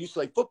hired a lot of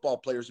UCLA football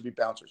players to be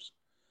bouncers.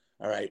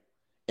 All right.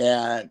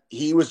 And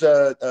he was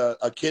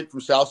a kid from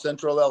South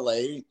Central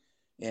LA,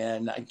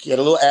 and he had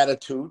a little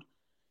attitude.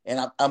 And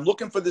I'm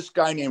looking for this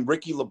guy named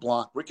Ricky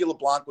LeBlanc. Ricky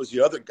LeBlanc was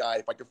the other guy.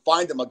 If I could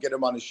find him, I'll get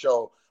him on the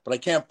show. But I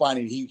can't find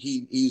him.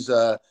 He's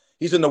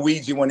in the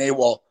weeds. He went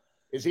AWOL.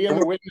 Is he in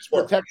the witness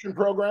protection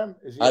program?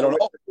 I don't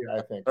know. Yeah,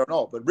 I think. I don't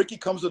know. But Ricky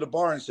comes to the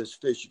bar and says,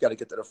 "Fish, you got to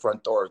get to the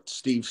front door.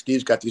 Steve's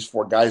got these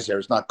 4 guys there.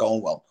 It's not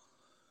going well."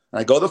 And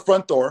I go to the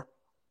front door,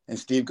 and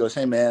Steve goes,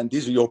 "Hey, man,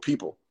 these are your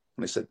people."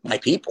 And I said, "My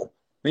people?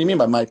 What do you mean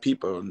by my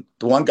people?" And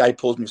the one guy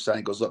pulls me aside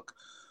and goes, "Look,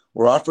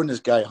 we're offering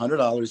this guy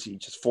 $100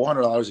 each. It's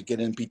 $400 to get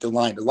in and beat the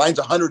line. The line's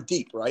 100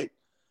 deep, right?"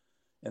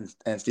 And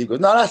Steve goes,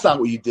 "No, that's not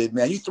what you did,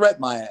 man. You threatened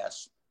my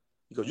ass."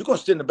 He goes, "You're going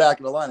to sit in the back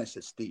of the line." I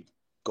said, "Steve,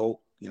 go,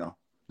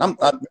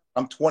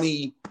 I'm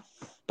 20,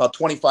 about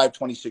 25,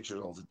 26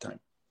 years old at the time."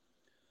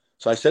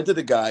 So I said to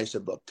the guy, I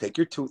said, "Look, take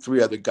your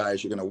 2-3 other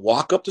guys. You're going to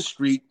walk up the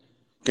street.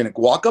 Going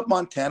to walk up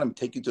Montana and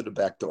take you to the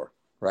back door,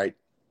 right?"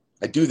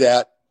 I do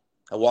that.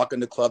 I walk in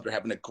the club. They're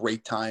having a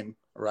great time,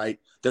 right?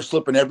 They're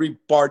slipping every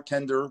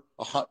bartender.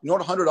 You know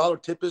what a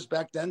 $100 tip is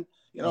back then?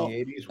 The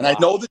 80s, and wow.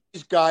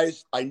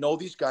 I know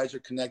these guys are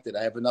connected.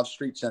 I have enough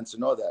street sense to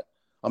know that.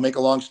 I'll make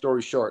a long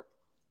story short,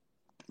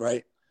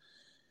 right?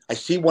 I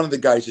see one of the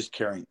guys is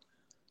carrying.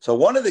 So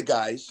one of the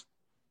guys,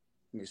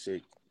 let me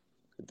see.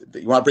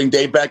 You want to bring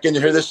Dave back in to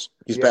hear this?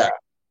 He's back.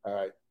 All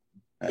right.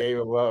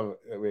 Dave, love.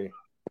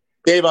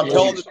 Dave, I'm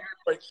telling the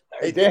story.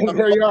 Hey, Dave,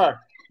 there you are.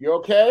 You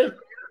okay?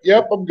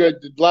 Yep, I'm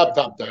good. The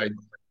laptop died.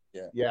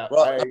 Yeah.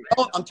 Well,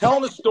 I'm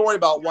telling a story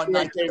about one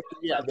night.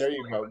 Yeah, there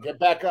you go. Get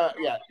back up.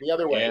 Yeah, the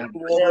other way. Yeah.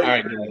 All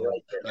right,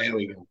 there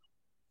we go.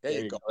 There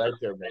you go. Right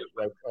there, mate.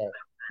 Right,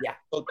 yeah.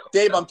 So,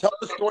 Dave, I'm telling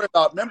a story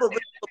about. Remember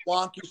Ricky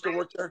LeBlanc used to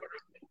work there?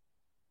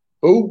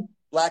 Who?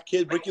 Black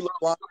kid, Ricky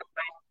LeBlanc.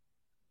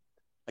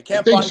 I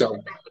think find so.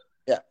 Him.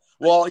 Yeah.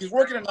 Well, he's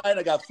working tonight.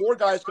 I got 4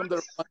 guys come to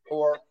the front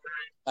door.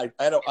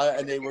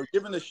 And they were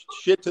giving the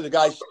shit to the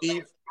guy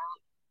Steve.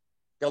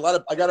 I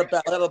got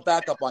a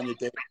backup on you,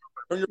 Dave.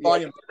 Turn your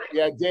volume.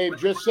 Yeah, Dave,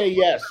 just say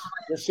yes.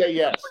 Just say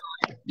yes.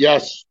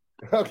 Yes.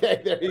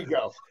 Okay, there you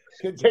go.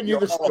 Continue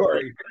the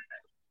story.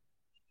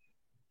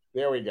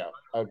 There we go.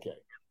 Okay.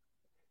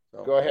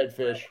 Go ahead,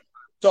 Fish.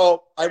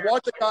 So I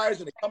watch the guys,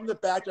 and they come in the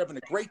back. They're having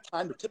a great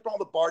time. They're tipping all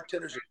the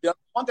bartenders.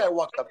 One guy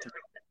walked up to me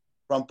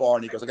front bar,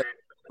 and he goes,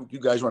 "You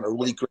guys run a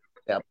really great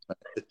camp.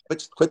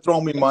 Quit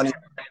throwing me money.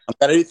 I've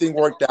got everything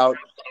worked out."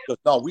 He goes,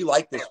 "No, we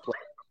like this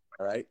place,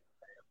 all right?"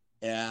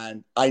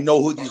 And I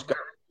know who these guys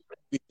are.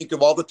 You think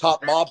of all the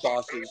top mob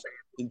bosses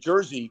in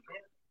Jersey,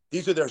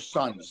 these are their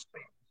sons.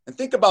 And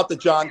think about the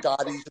John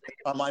Gottis, and the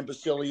Carmine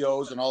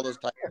Basilios, and all those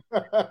types.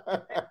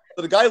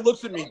 So the guy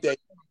looks at me, Dave,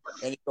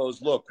 and he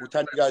goes, "Look, what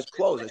time do you guys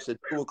close?" I said,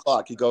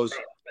 2:00. He goes,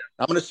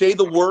 "I'm going to say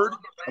the word,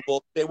 and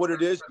we'll say what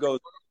it is." He goes,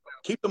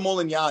 "Keep the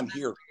Molignan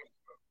here."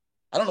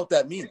 I don't know what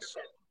that means.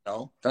 You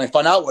know? And I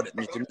find out what it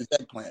means. It means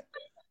eggplant.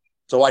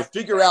 So I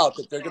figure out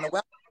that they're going to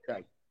whack the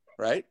guy,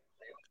 right?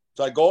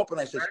 So I go up and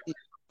I said, "Steve,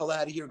 hell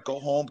out of here. Go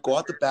home. Go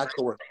out the back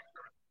door.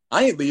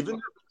 I ain't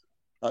leaving.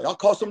 I'll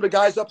call some of the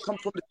guys up, come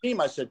from the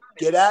team." I said,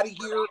 "Get out of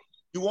here.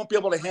 You won't be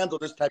able to handle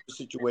this type of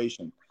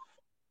situation."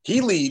 He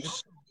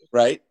leaves,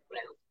 right?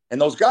 And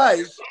those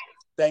guys,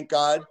 thank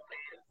God,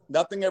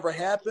 nothing ever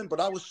happened, but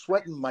I was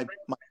sweating my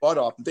butt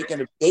off. I'm thinking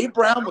if Dave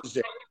Brown was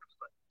there,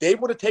 Dave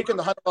would have taken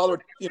the $100,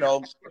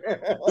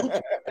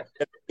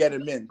 to get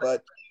him in.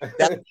 But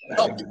that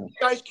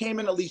guys came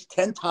in at least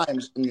 10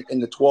 times in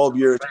the 12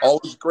 years,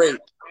 always great.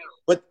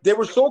 But they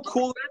were so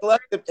cool and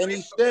collective, and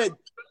he said,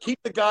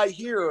 "Keep the guy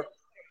here,"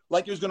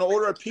 like he was going to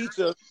order a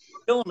pizza,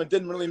 kill him. It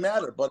didn't really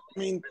matter. But, I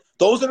mean,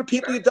 those are the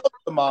people you dealt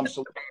with, the mom.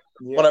 So,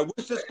 yeah. But I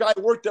wish this guy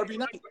worked every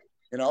night,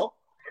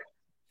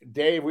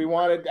 Dave,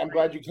 I'm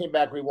glad you came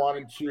back.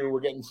 We're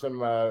getting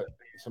some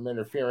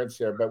interference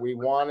there, but we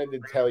wanted to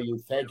tell you,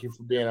 thank you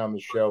for being on the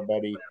show,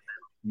 buddy.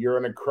 You're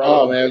an incredible.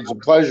 Oh, man, it's a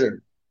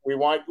pleasure. We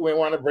want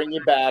to bring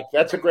you back.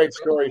 That's a great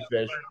story,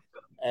 Fish.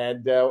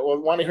 And we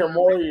want to hear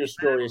more of your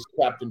stories,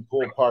 Captain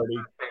Pool Party.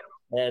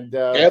 And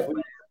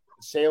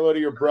say hello to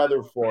your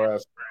brother for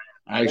us.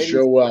 I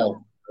sure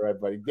will. All right,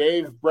 buddy.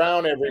 Dave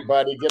Brown,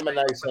 everybody. Give him a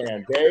nice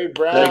hand. Dave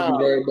Brown. Thank you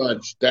very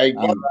much.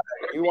 Thank you.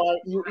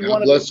 You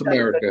God bless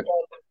America.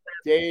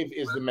 Dave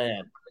is the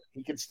man.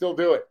 He can still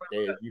do it,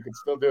 Dave. You can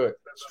still do it.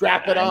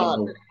 Strap it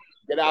on.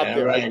 Get out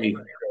there. Righty.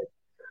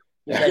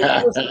 Give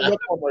us the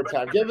look one more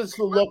time. Give us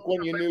the look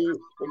when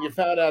you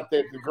found out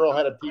that the girl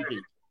had a pee-pee.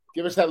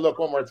 Give us that look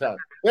one more time.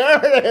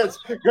 There it is.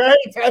 Great.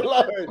 I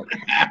love it.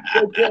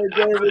 Okay,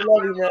 Dave. We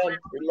love you, man.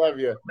 We love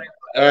you.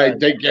 All right.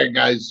 Take care,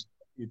 guys.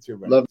 You too,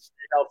 man. Love.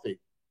 Stay healthy.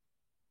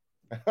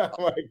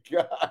 Oh, my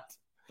God.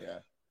 Yeah.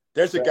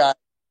 There's a guy.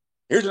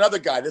 Here's another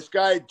guy. This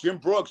guy, Jim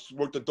Brooks,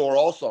 worked the door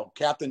also.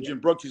 Captain Jim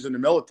Brooks, he's in the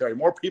military.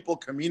 More people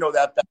Camino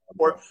that back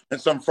than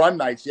some front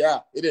nights.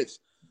 Yeah, it is.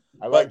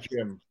 I like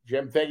Jim.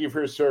 Jim, thank you for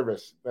your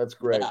service. That's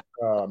great. Yeah.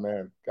 Oh,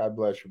 man. God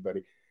bless you,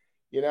 buddy.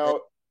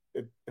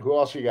 Who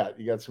else you got?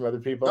 You got some other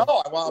people?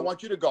 No, I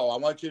want you to go. I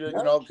want you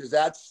to, because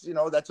that's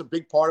a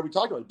big part of, we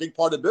talked about, a big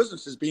part of the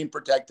business is being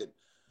protected.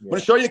 Yeah. I'm going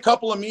to show you a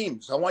couple of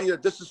memes. I want you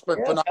to, this is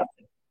phenomenal.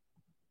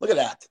 Look at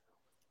that.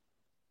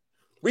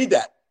 Read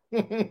that.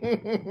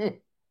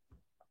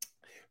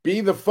 Be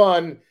the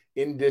fun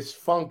in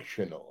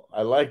dysfunctional.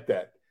 I like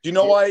that. Do you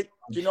know why?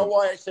 Do you know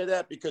why I say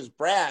that? Because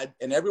Brad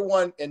and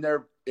everyone in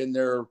their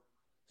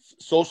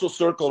social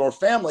circle or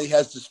family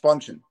has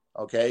dysfunction.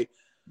 Okay,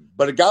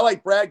 but a guy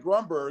like Brad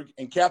Grunberg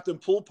and Captain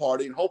Pool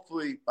Party, and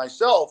hopefully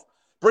myself,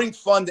 bring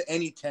fun to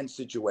any tense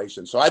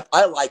situation. So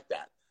I like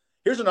that.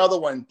 Here's another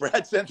one.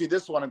 Brad sent me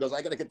this one and goes,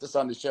 "I got to get this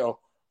on the show."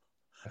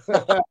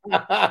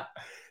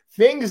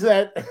 Things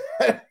that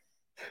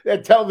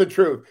tell the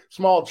truth.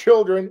 Small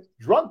children,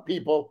 drunk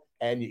people,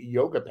 and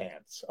yoga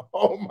pants.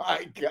 Oh,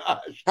 my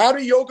gosh. How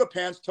do yoga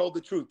pants tell the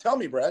truth? Tell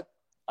me, Brad.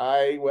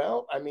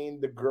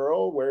 The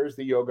girl wears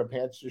the yoga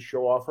pants to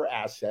show off her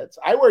assets.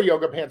 I wear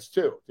yoga pants,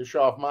 too, to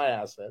show off my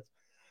assets.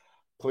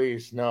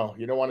 Please, no,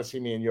 you don't want to see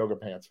me in yoga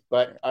pants.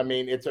 But,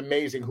 it's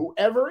amazing.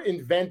 Whoever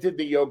invented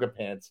the yoga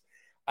pants,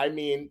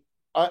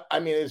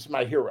 is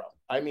my hero.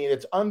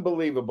 It's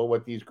unbelievable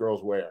what these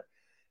girls wear.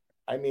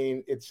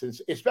 It's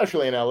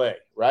especially in LA,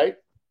 right?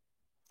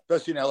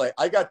 Especially in LA.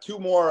 I got two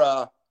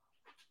more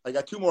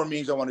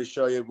memes I want to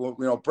show you.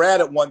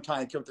 Brad at one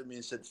time came to me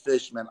and said,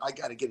 "Fish, man, I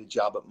got to get a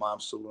job at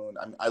Mom's Saloon.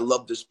 I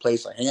love this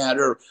place. I hang out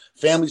here.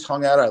 Families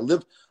hung out.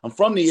 I'm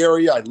from the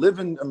area.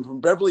 I'm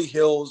from Beverly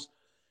Hills."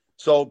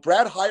 So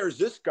Brad hires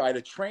this guy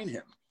to train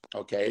him.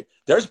 Okay.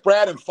 There's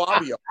Brad and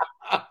Fabio.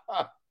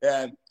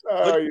 And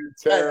you're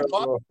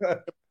terrible.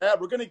 Brad,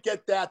 we're going to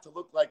get that to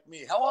look like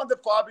me. How long did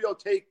Fabio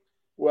take?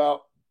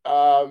 Well,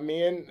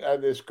 me and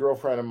this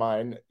girlfriend of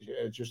mine,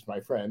 just my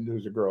friend,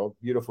 who's a girl,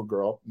 beautiful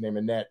girl named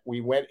Annette. We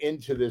went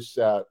into this.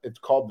 It's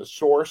called The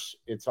Source.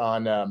 It's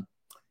on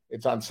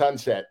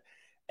Sunset,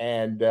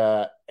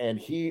 and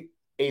he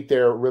ate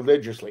there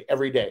religiously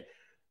every day.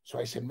 So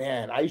I said,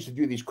 "Man, I used to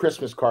do these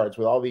Christmas cards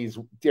with all these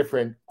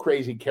different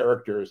crazy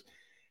characters."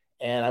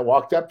 And I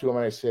walked up to him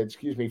and I said,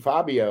 "Excuse me,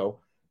 Fabio,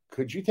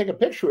 could you take a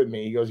picture with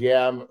me?" He goes,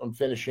 "Yeah, I'm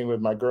finishing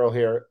with my girl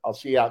here. I'll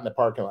see you out in the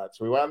parking lot."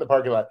 So we went out in the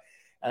parking lot.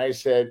 And I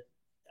said,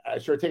 I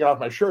started taking off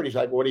my shirt. He's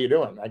like, what are you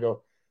doing? I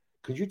go,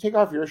 could you take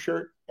off your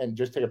shirt and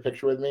just take a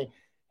picture with me?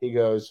 He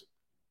goes,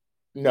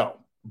 no,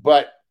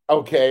 but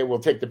okay, we'll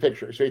take the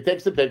picture. So he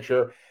takes the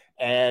picture,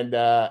 and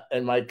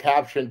my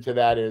caption to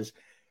that is,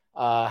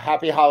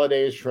 happy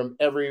holidays from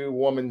every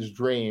woman's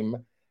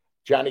dream,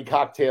 Johnny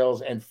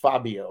Cocktails and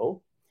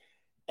Fabio.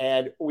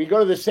 And we go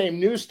to the same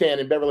newsstand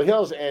in Beverly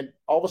Hills, and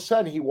all of a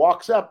sudden he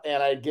walks up,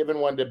 and I had given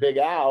one to Big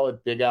Al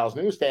at Big Al's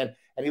newsstand,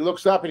 and he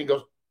looks up and he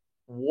goes,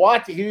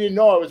 what? He didn't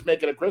know I was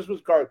making a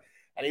Christmas card.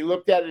 And he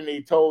looked at it and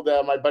he told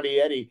my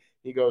buddy Eddie,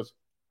 he goes,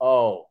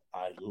 oh,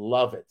 I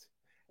love it.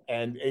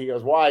 And he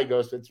goes, why? He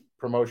goes, it's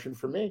promotion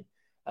for me.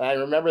 And I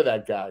remember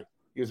that guy.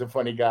 He was a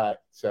funny guy.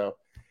 So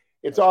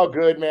it's all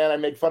good, man. I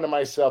make fun of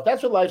myself.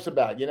 That's what life's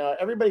about. You know,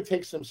 everybody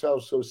takes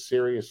themselves so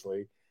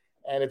seriously,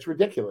 and it's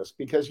ridiculous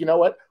because you know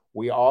what?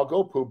 We all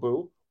go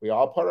poo-poo. We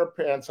all put our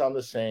pants on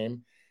the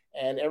same,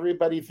 and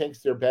everybody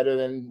thinks they're better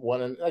than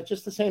one. And it's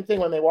just the same thing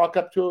when they walk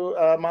up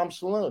to Mom's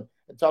Saloon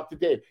and talk to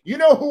Dave. You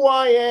know who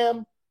I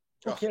am?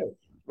 Okay,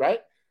 right?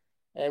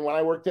 And when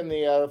I worked in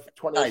the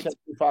 20th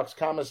Century Fox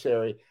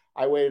commissary,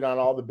 I waited on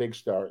all the big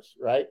stars,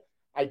 right?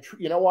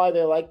 You know why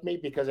they liked me?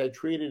 Because I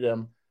treated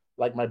them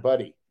like my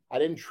buddy. I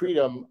didn't treat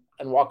them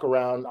and walk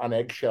around on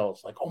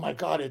eggshells like, oh my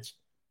God,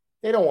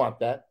 they don't want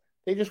that.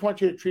 They just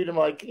want you to treat them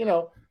like, you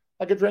know,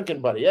 like a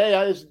drinking buddy. Hey,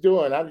 how is it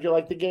doing? How did you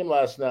like the game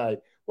last night?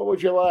 What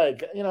would you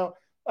like? You know,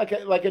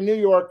 like a New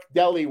York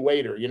deli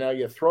waiter. You know,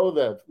 you throw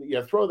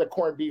the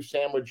corned beef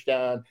sandwich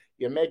down,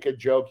 you make a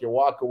joke, you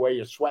walk away,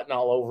 you're sweating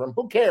all over them.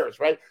 Who cares,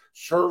 right?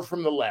 Serve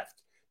from the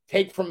left,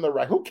 take from the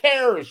right. Who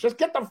cares? Just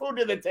get the food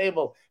to the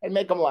table and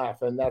make them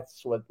laugh, and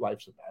that's what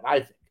life's about, I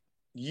think.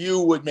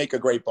 You would make a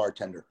great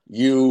bartender.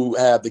 You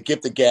have the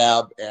gift of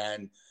gab,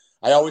 and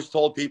I always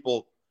told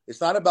people,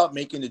 it's not about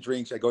making the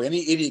drinks. I go,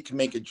 any idiot can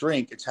make a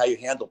drink. It's how you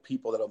handle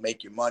people that'll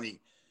make you money.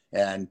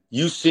 And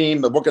you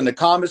seem to work in the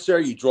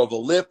commissary. You drove a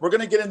lift. We're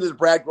going to get into the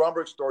Brad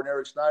Grunberg story and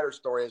Eric Snyder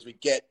story as we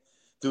get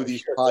through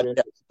these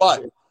podcasts.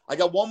 But I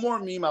got one more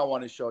meme I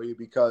want to show you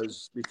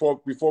because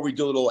before we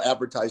do a little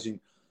advertising,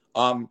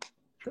 Brad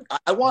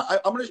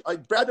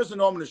doesn't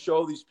know I'm going to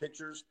show these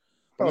pictures.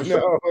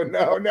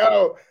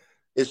 No.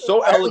 It's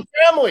so elegant.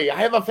 I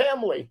have a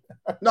family.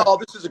 No,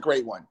 this is a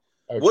great one.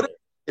 Okay.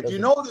 If you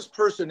know who this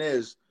person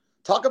is,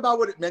 talk about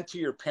what it meant to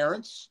your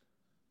parents.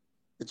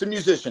 It's a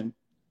musician,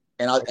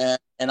 and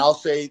I'll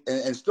say,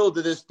 and still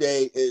to this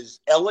day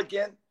is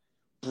elegant,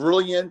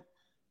 brilliant,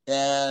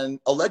 and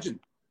a legend.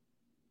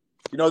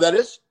 You know who that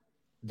is?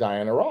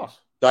 Diana Ross.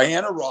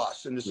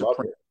 And the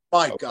Supreme.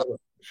 My God,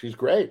 she's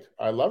great.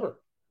 I love her.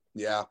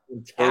 Yeah,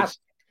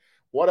 fantastic.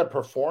 What a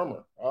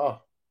performer. Oh,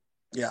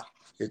 yeah,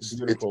 it's a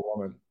beautiful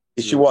woman.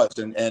 She was,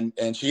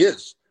 and she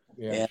is.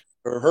 Yeah. And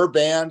for her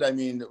band, I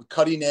mean,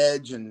 cutting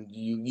edge, and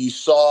you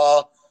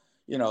saw,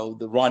 you know,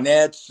 the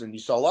Ronettes, and you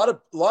saw a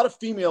lot of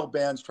female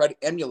bands try to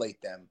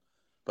emulate them,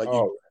 but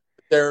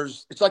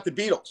it's like the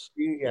Beatles.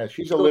 Yeah,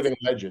 she's a living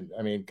legend.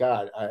 I mean,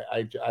 God,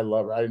 I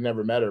love her. I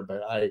never met her,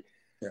 but I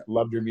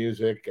loved her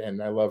music,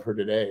 and I love her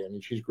today. I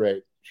mean, she's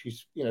great.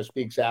 She's, you know,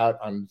 speaks out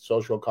on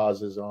social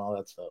causes and all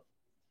that stuff.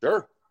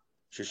 Sure.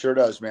 She sure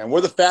does, man. We're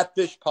the Fat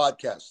Fish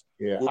Podcast.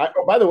 Yeah.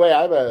 By the way,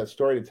 I have a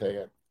story to tell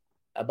you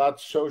about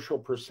social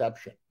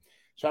perception.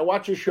 So I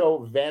watch a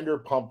show,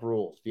 Vanderpump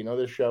Rules. Do you know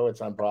this show?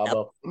 It's on Bravo.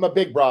 Yep. I'm a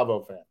big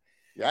Bravo fan.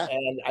 Yeah.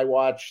 And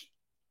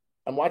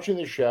I'm watching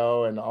the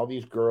show, and all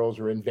these girls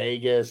are in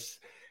Vegas.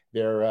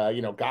 They're,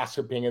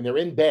 gossiping, and they're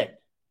in bed.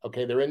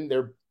 Okay. They're in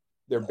their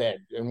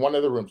bed in one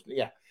of the rooms.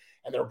 Yeah.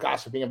 And they're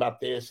gossiping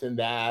about this and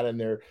that, and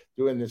they're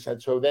doing this.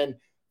 And so then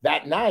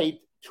that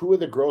night, two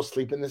of the girls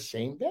sleep in the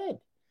same bed.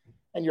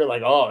 And you're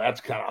like, oh, that's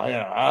kind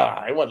of,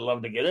 I would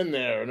love to get in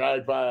there. And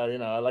I'd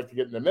like to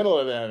get in the middle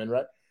of them. And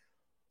right.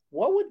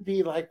 What would it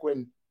be like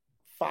when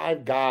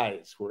 5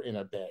 guys were in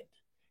a bed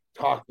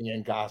talking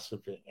and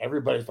gossiping?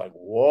 Everybody's like,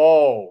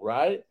 whoa,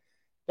 right?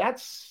 That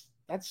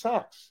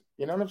sucks.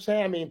 You know what I'm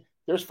saying? I mean,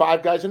 there's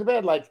 5 guys in a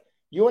bed, like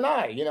you and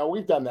I, you know,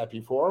 we've done that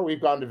before.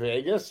 We've gone to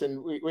Vegas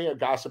and we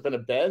gossip in a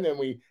bed and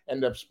we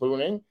end up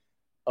spooning.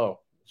 Oh,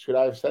 should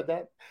I have said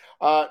that?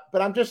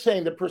 But I'm just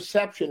saying the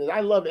perception is, I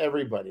love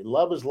everybody.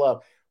 Love is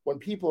love. When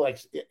people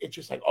it's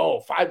just like, oh,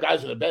 5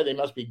 guys in a bed, they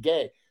must be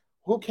gay.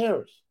 Who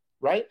cares,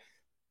 right?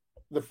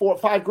 The 4 or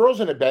 5 girls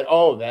in a bed,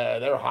 oh,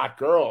 they're hot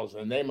girls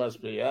and they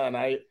must be.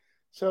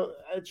 So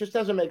it just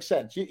doesn't make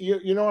sense.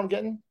 You know what I'm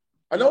getting?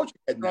 I know what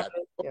you're getting at.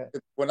 Yeah.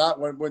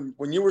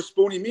 When you were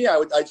spooning me,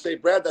 I'd say,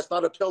 Brad, that's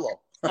not a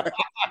pillow.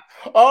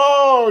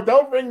 Oh,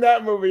 don't bring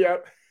that movie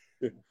up.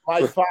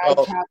 My 5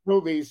 top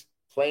movies: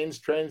 Planes,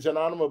 Trains, and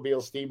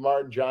Automobiles. Steve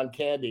Martin, John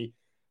Candy.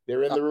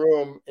 They're in the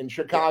room in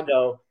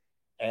Chicago,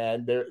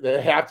 and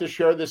they have to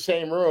share the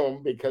same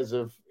room because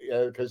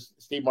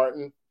Steve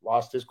Martin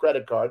lost his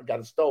credit card, got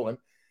it stolen,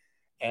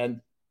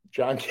 and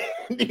John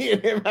Candy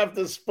and him have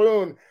to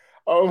spoon.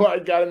 Oh my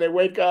God! And they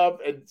wake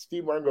up, and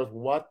Steve Martin goes,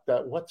 "What?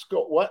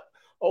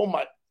 Oh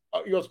my!"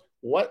 He goes,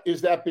 "What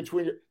is that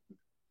between?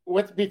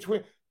 What's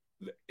between?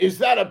 Is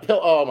that a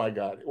pill?" Oh my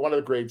God! One of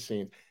the great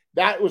scenes.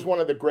 that was one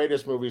of the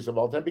greatest movies of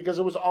all time because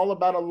it was all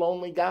about a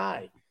lonely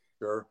guy.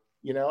 Sure.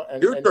 You know,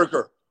 and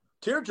tearjerker.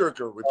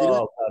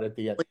 Oh, God, at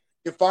the end, when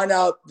you find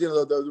out,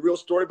 the real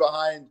story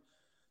behind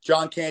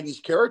John Candy's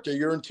character,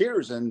 you're in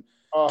tears. And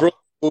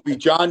movie,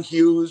 John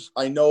Hughes.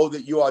 I know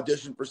that you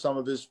auditioned for some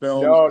of his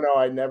films. No,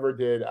 I never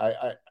did.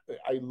 I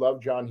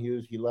love John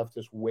Hughes. He left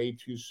us way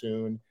too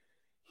soon.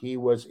 He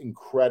was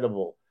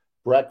incredible.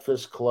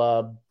 Breakfast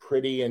Club,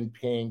 Pretty in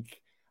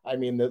Pink. I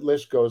mean, the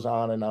list goes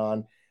on and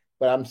on.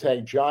 But I'm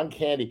saying John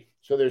Candy.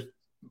 So there's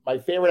my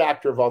favorite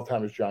actor of all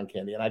time is John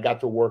Candy, and I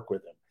got to work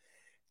with him.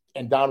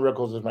 And Don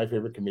Rickles is my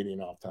favorite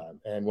comedian of all time,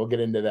 and we'll get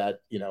into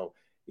that,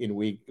 in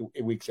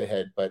weeks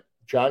ahead. But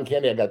John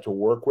Candy, I got to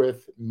work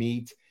with,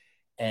 meet,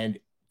 and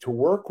to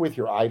work with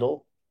your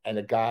idol and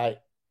a guy.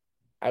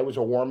 I was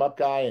a warm-up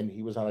guy, and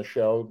he was on a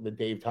show, the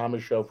Dave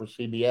Thomas show for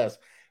CBS,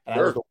 and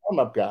Sure. I was the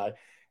warm-up guy.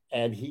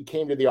 And he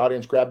came to the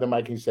audience, grabbed the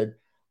mic, and he said,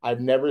 "I've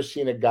never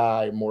seen a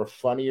guy more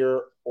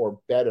funnier or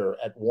better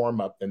at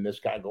warm-up than this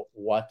guy." I go,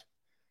 "What?"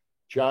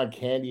 John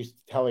Candy's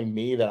telling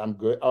me that I'm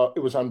good. Oh, it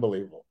was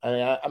unbelievable. I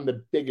mean, I'm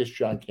the biggest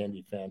John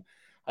Candy fan.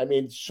 I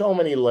mean, so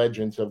many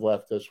legends have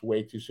left us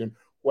way too soon.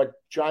 What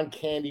John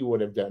Candy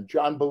would have done,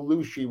 John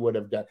Belushi would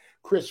have done,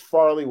 Chris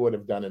Farley would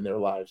have done in their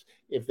lives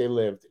if they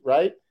lived,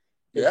 right?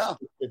 But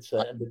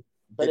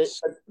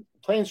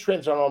Planes,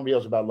 Trains, and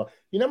Automobiles about love.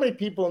 You know how many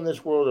people in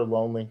this world are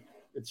lonely?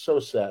 It's so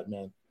sad,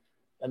 man.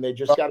 And they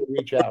just got to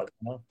reach out.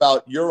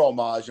 About your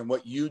homage and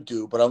what you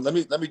do, but let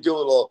me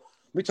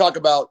talk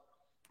about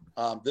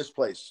this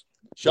place,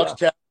 Shucks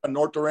Tavern in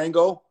North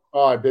Durango.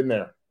 Oh, I've been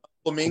there.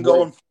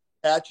 Flamingo and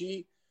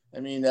Apache. I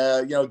mean,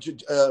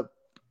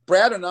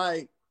 Brad and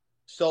I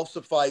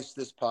self-suffice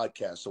this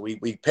podcast, so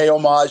we pay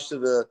homage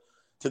to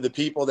the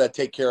people that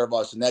take care of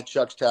us, and that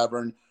Shucks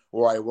Tavern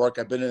where I work.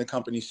 I've been in the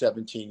company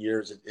 17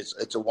 years.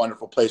 It's a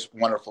wonderful place,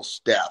 wonderful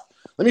staff.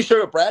 Let me show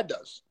you what Brad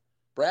does.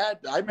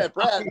 I met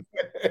Brad.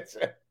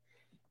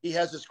 He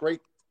has this great.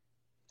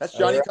 That's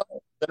Johnny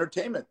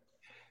Entertainment.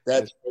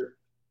 That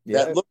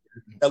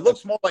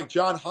looks more like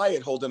John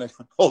Hyatt holding a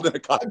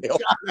cocktail.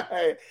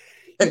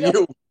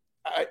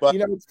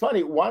 It's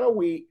funny. Why don't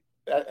we?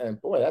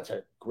 And boy, that's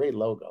a great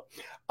logo.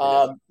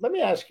 Let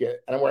me ask you.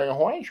 And I'm wearing a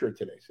Hawaiian shirt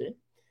today. See?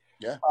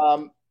 Yeah.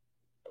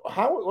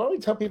 Why don't we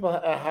tell people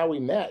how we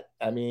met?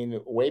 I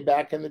mean, way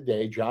back in the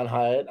day, John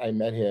Hyatt. I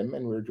met him,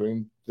 and we were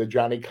doing the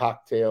Johnny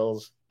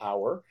Cocktails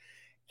Hour,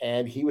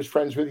 and he was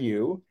friends with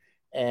you.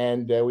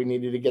 And we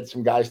needed to get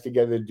some guys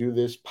together to do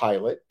this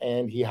pilot.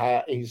 And he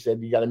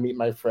said, "You got to meet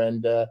my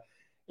friend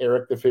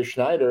Eric the Fish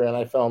Schneider." And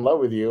I fell in love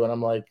with you. And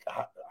I'm like,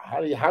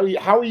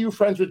 how are you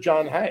friends with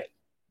John Hyatt?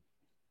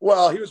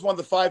 Well, he was one of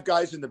the 5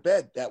 guys in the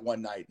bed that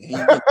one night. He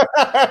tried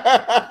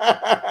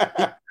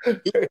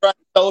to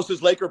tell us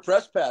his Laker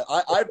press pass.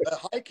 I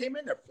came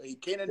in there. He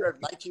came in there in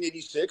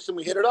 1986, and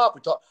we hit it off.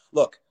 We talked.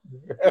 Look,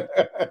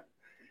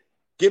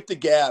 Gift the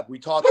Gab. We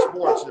talked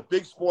sports. He's a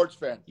big sports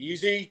fan.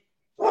 Easy.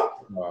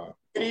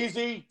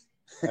 Easy.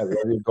 I love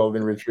your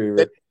golden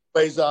retriever.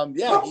 Anyways,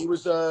 he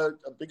was a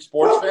big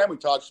sports fan. We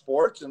talked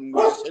sports, and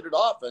we just hit it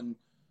off. And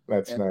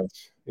that's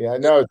nice. Yeah,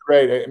 no, it's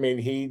great. I mean,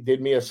 he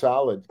did me a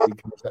solid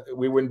because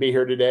we wouldn't be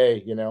here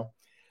today,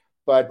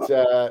 But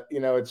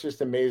it's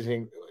just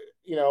amazing.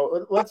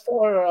 Let's tell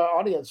our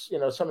audience,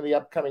 some of the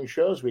upcoming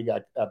shows we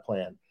got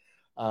planned.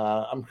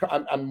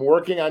 I'm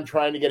working on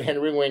trying to get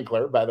Henry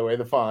Winkler, by the way,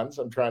 the Fonz.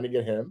 I'm trying to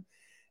get him.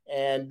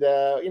 And,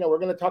 we're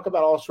going to talk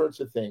about all sorts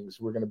of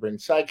things. We're going to bring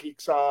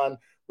psychics on.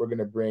 We're going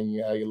to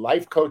bring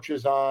life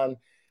coaches on.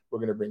 We're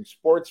going to bring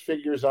sports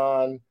figures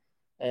on.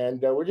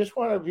 And we just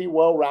want to be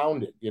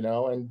well-rounded,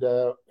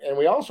 and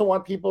we also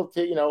want people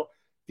to,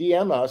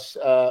 DM us.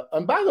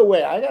 And by the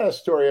way, I got a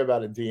story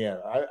about a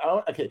DM.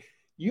 Okay,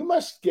 you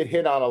must get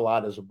hit on a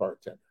lot as a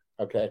bartender,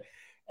 okay?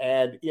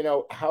 And,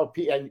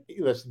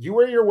 listen, do you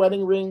wear your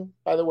wedding ring,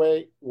 by the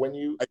way,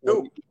 I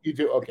do. You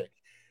do? Okay.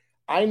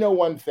 I know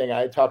one thing.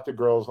 I talk to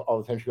girls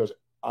all the time. She goes,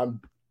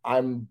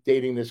 I'm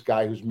dating this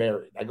guy who's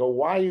married. I go,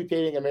 why are you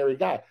dating a married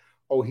guy?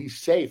 Oh, he's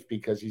safe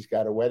because he's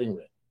got a wedding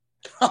ring.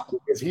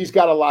 Because he's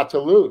got a lot to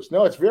lose.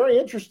 No, it's very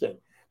interesting.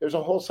 There's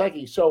a whole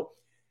psyche. So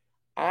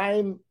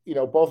I'm,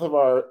 both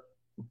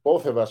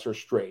of us are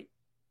straight.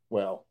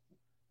 Well,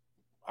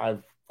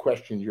 I've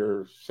questioned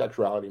your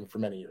sexuality for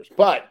many years,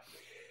 but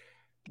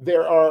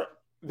there are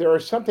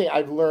something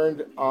I've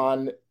learned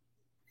online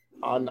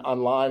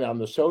on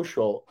the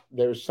social.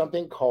 There's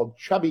something called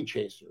chubby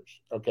chasers.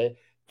 Okay.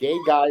 Gay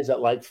guys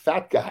that like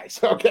fat guys.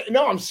 Okay.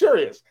 No, I'm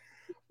serious.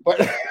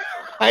 But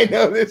I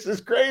know this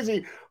is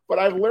crazy, but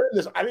I've learned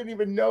this. I didn't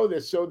even know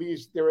this. So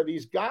there are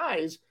these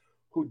guys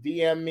who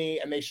DM me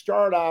and they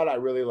start out, I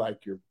really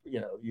like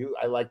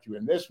I liked you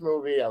in this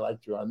movie. I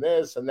liked you on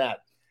this and that.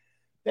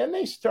 Then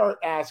they start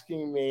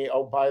asking me,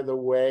 oh, by the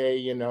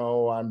way,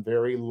 I'm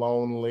very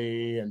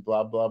lonely and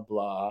blah, blah,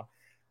 blah.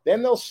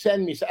 Then they'll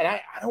send me, and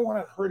I don't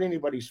want to hurt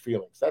anybody's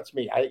feelings. That's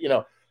me.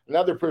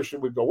 Another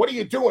person would go, what are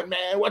you doing,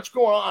 man? What's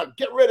going on?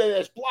 Get rid of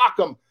this, block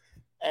them.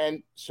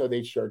 And so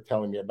they start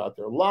telling me about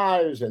their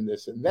lives and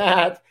this and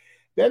that.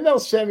 Then they'll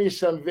send me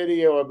some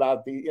video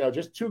about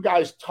just 2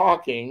 guys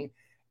talking.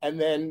 and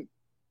then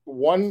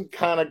one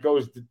kind of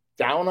goes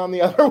down on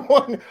the other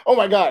one. Oh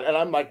my God. And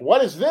I'm like,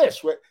 what is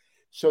this?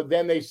 So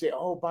then they say,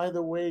 oh, by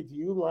the way, do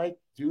you like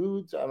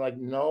dudes? I'm like,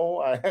 no,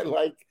 I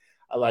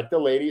like the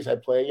ladies. I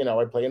play in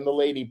the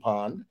lady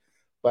pond,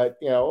 but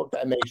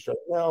and they start,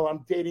 well,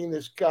 I'm dating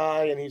this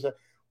guy. And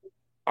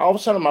all of a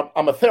sudden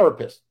I'm a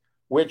therapist,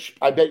 which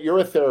I bet you're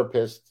a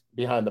therapist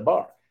behind the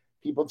bar.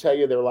 People tell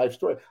you their life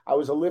story. I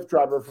was a Lyft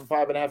driver for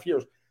 5.5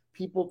 years.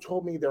 People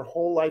told me their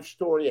whole life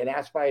story and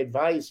asked my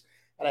advice,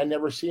 and I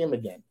never see them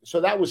again.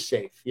 So that was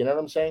safe. You know what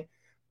I'm saying?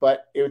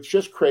 But it's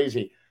just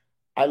crazy.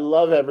 I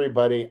love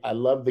everybody. I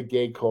love the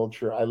gay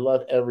culture. I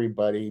love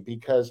everybody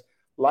because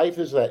life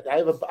is that.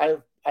 I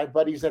have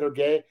buddies that are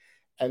gay,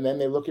 and then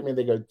they look at me and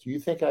they go, do you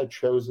think I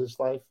chose this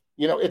life?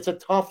 It's a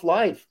tough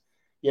life,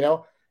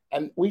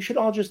 and we should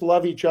all just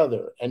love each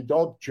other and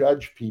don't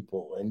judge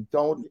people and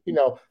don't,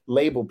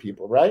 label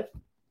people. Right.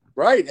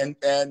 Right.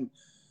 And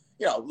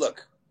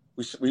look,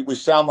 we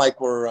sound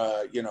like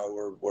we're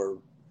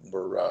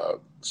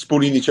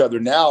spooning each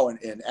other now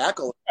and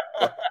accolades.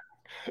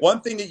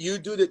 One thing that you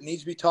do that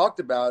needs to be talked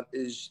about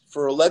is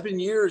for 11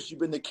 years, you've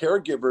been the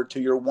caregiver to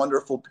your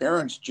wonderful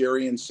parents,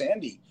 Jerry and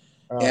Sandy.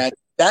 And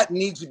that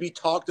needs to be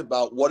talked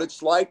about, what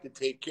it's like to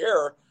take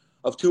care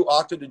of two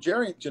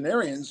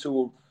octogenarians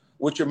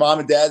which your mom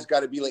and dad's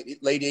got to be late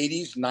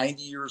 80s,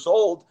 90 years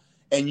old,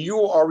 and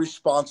you are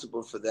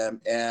responsible for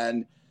them.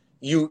 And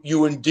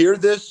you endear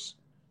this.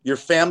 Your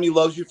family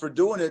loves you for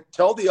doing it.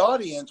 Tell the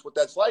audience what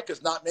that's like,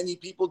 because not many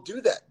people do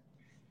that.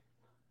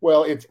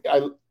 Well,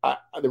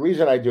 the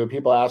reason I do it,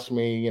 people ask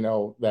me,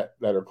 that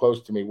are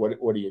close to me, what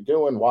are you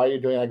doing? Why are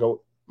you doing it? I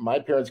go, my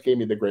parents gave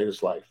me the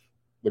greatest life.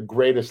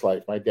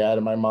 My dad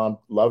and my mom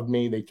loved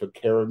me. They took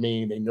care of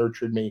me. They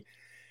nurtured me.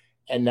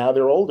 And now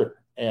they're older.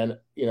 And,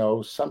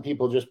 some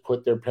people just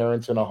put their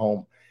parents in a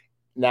home.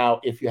 Now,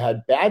 if you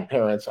had bad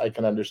parents, I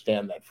can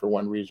understand that for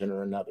one reason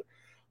or another.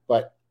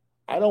 But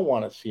I don't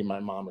want to see my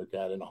mom or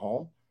dad in a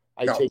home.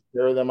 I take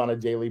care of them on a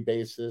daily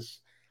basis.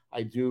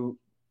 I do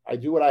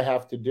what I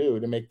have to do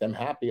to make them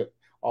happy.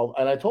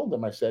 And I told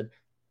them, I said,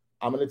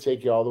 I'm going to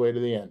take you all the way to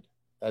the end.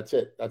 That's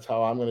it. That's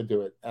how I'm going to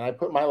do it. And I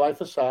put my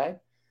life aside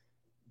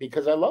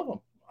because I love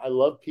them. I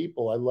love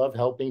people. I love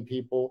helping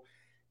people.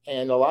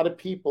 And a lot of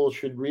people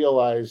should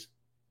realize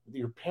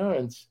your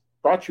parents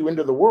brought you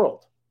into the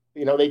world.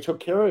 They took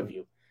care of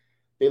you.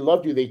 They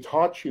loved you. They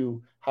taught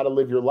you how to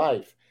live your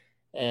life.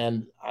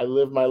 And I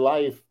live my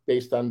life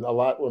based on a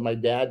lot what my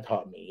dad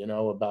taught me,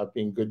 about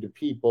being good to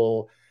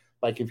people.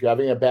 Like if you're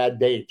having a bad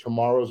day,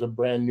 tomorrow's a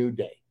brand new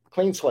day.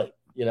 Clean slate,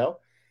 Sure.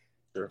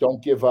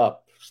 Don't give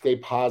up. Stay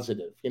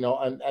positive,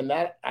 and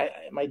that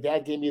my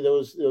dad gave me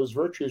those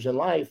virtues in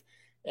life,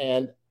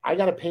 and I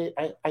got to pay.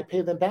 I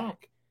pay them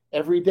back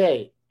every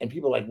day. And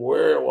people are like,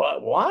 where,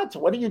 what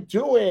are you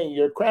doing?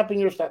 You're crapping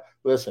your stuff.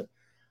 Listen,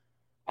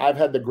 I've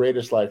had the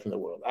greatest life in the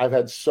world. I've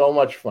had so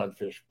much fun,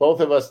 Fish. Both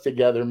of us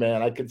together,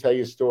 man. I could tell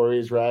you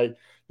stories, right?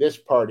 This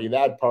party,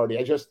 that party.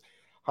 I just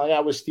hung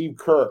out with Steve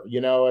Kerr,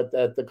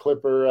 at the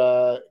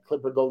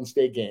Clipper Golden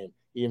State game.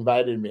 He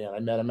invited me, and I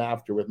met him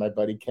after with my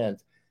buddy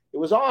Kent. It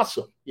was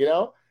awesome,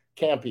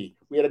 campy.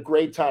 We had a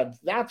great time.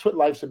 That's what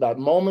life's about.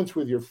 Moments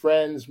with your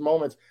friends,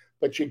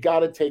 but you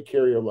got to take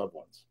care of your loved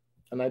ones.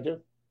 And I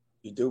do.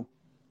 You do.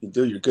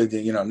 You're good.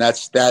 And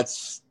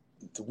that's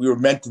we were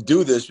meant to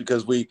do this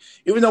because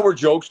even though we're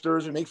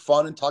jokesters, we make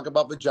fun and talk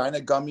about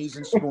vagina gummies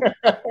and spoons.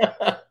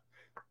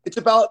 It's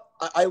about,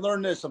 I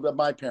learned this about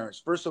my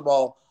parents. First of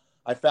all,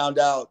 I found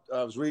out,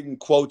 I was reading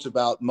quotes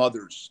about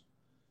mothers.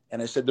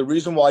 And I said, the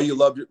reason why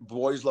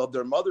boys love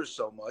their mothers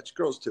so much,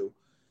 girls too,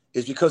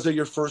 is because they're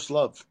your first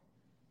love.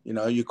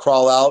 You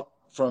crawl out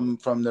from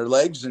their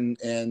legs and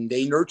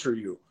they nurture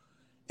you.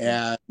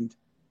 And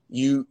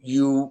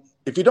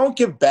if you don't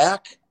give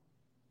back,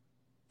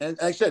 and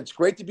like I said, it's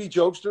great to be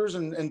jokesters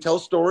and tell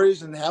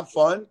stories and have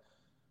fun,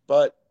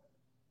 but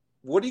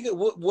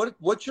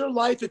what's your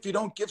life if you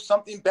don't give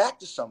something back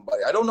to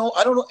somebody? I don't know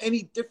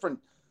any different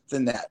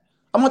than that.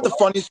 I'm not the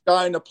funniest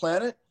guy on the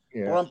planet.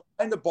 Yeah. When I'm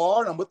behind the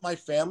bar and I'm with my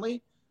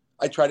family,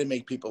 I try to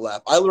make people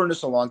laugh. I learned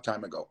this a long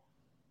time ago.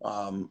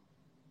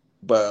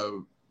 But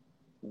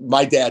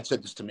my dad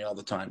said this to me all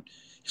the time.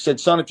 He said,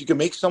 son, if you can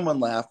make someone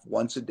laugh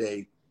once a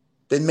day,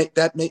 then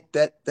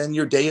then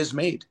your day is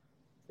made.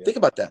 Yeah. Think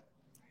about that.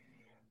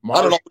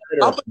 I don't know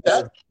about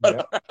that.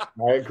 Yeah,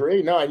 I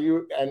agree. No,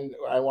 and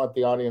I want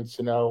the audience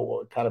to know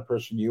what kind of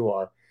person you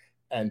are.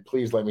 And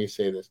please let me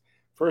say this.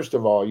 First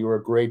of all, you were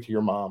great to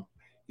your mom.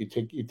 You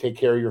take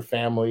care of your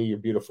family, your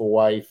beautiful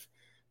wife,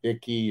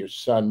 Vicky, your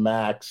son,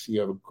 Max. You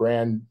have a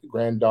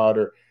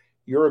granddaughter.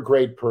 You're a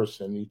great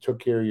person. You took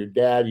care of your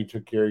dad. You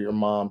took care of your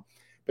mom.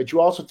 But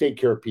you also take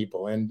care of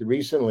people. And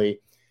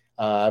recently,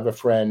 I have a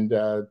friend,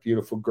 a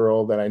beautiful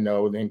girl that I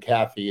know named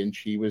Kathy, and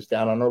she was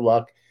down on her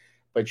luck,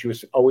 but she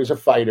was always a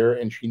fighter,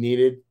 and she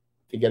needed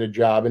to get a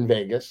job in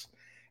Vegas.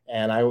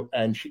 And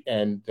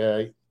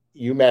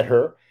you met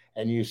her,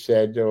 and you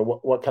said,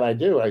 what can I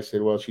do? I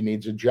said, well, she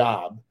needs a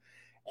job.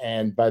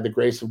 And by the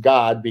grace of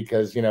God,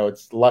 because,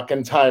 it's luck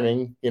and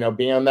timing,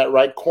 being on that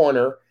right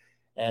corner,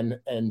 and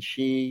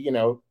she,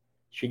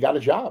 she got a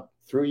job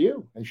through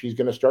you, and she's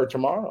going to start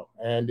tomorrow.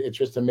 And it's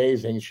just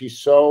amazing. She's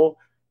so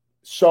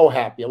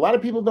happy. A lot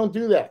of people don't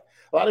do that.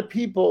 A lot of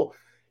people,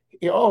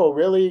 oh,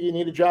 really? You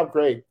need a job?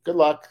 Great. Good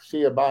luck. See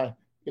you. Bye.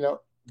 Can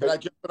I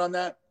jump in on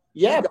that?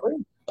 Yeah.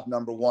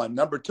 Number one.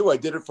 Number two, I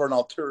did it for an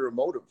ulterior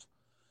motive.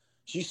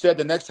 She said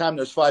the next time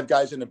there's 5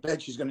 guys in the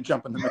bed, she's going to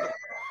jump in the middle.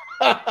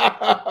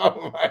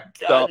 Oh my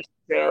God,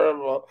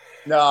 terrible.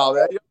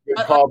 No, good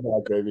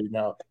callback, baby.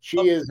 No,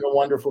 she is a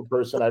wonderful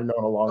person. I've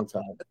known a long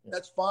time.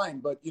 That's fine,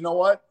 but you know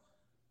what?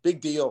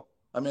 Big deal.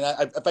 I mean,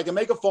 if I can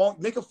make a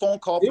phone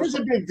call. It is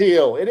a big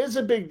deal. It is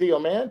a big deal,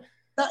 man.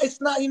 No, it's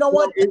not. You know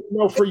what?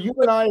 For you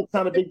and I, it's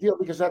not a big deal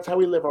because that's how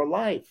we live our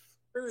life.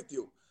 I agree with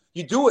you.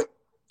 You do it.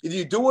 Either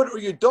you do it or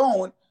you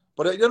don't.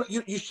 But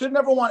you should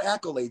never want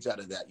accolades out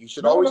of that. You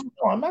should always.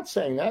 No, I'm not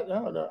saying that.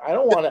 No, I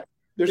don't want to.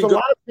 There's a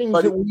lot of things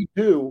that we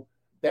do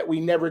that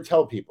we never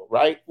tell people,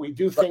 right? We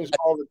do things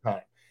all the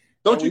time.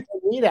 We don't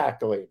need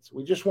accolades.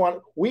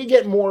 We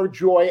get more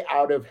joy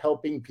out of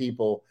helping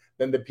people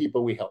than the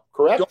people we help,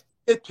 correct? Don't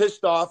get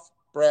pissed off,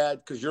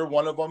 Brad, because you're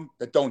one of them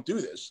that don't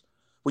do this.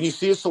 When you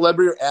see a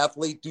celebrity or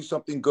athlete do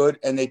something good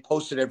and they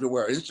post it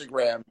everywhere,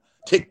 Instagram,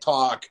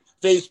 TikTok,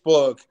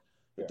 Facebook,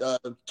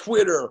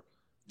 Twitter.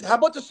 How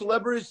about the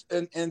celebrities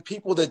and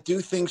people that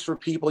do things for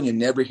people and you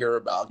never hear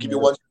about? I'll give you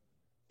one.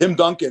 Tim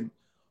Duncan,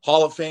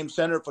 Hall of Fame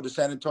center for the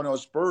San Antonio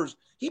Spurs.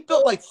 He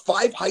built like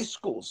 5 high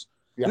schools.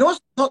 Yeah. You know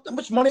how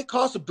much money it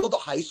costs to build a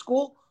high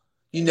school?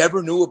 You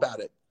never knew about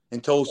it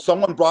until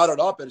someone brought it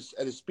up at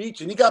his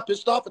speech, and he got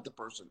pissed off at the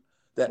person.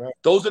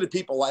 Those are the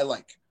people I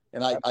like,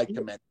 and I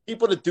commend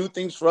people that do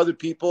things for other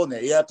people, and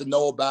they have to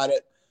know about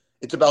it.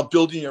 It's about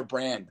building your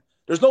brand.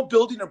 There's no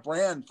building a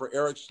brand for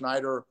Eric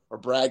Snyder or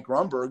Brad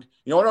Grunberg.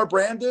 You know what our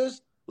brand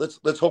is?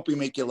 Let's hope we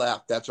make you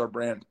laugh. That's our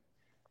brand.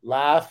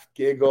 Laugh,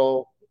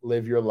 giggle,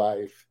 live your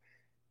life.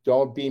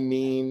 Don't be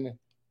mean.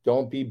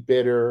 Don't be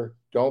bitter.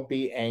 Don't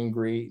be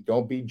angry.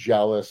 Don't be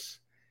jealous.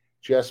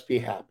 Just be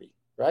happy,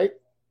 right?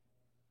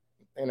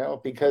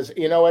 Because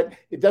you know what?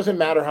 It doesn't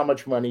matter how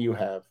much money you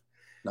have.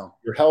 No.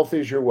 Your health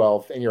is your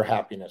wealth and your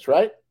happiness,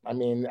 right? I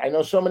mean, I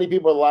know so many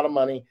people with a lot of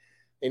money.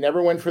 They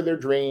never went for their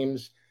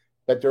dreams,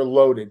 but they're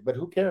loaded. But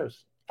who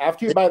cares?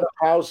 After you buy the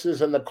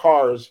houses and the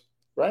cars,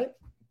 right?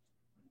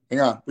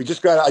 Hang on. I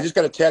just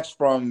got a text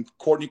from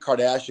Kourtney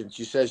Kardashian.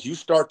 She says, you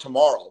start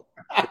tomorrow.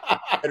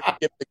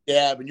 Get the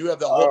gab, and you have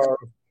the whole.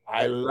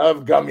 I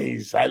love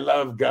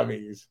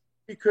gummies.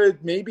 We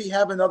could maybe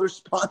have another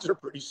sponsor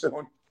pretty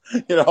soon,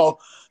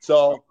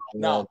 So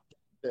no.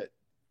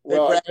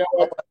 Well, you know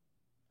what?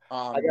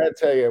 I got to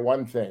tell you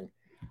one thing.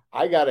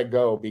 I got to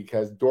go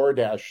because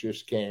DoorDash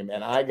just came,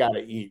 and I got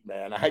to eat,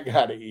 man. I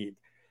got to eat.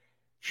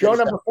 Show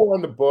number 4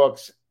 in the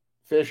books.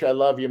 Fish, I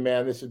love you,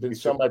 man. This has been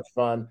so much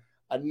fun.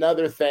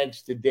 Another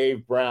thanks to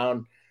Dave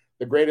Brown,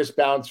 the greatest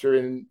bouncer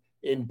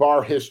in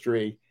bar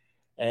history.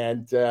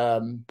 And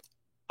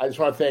I just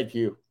want to thank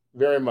you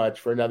very much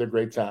for another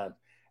great time.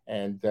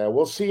 And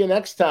we'll see you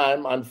next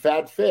time on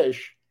Fat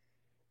Fish.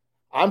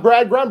 I'm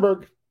Brad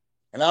Grunberg.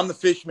 And I'm the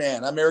Fish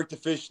Man. I'm Eric the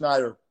Fish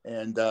Snyder.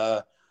 And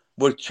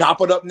we'll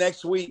chop it up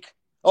next week.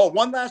 Oh,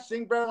 one last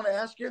thing, Brad, I want to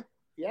ask you.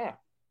 Yeah.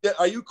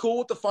 Are you cool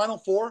with the Final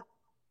Four?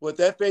 With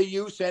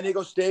FAU, San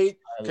Diego State?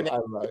 I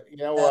love it. You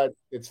know what?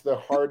 It's the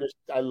hardest.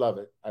 I love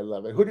it.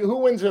 Who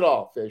wins it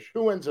all, Fish?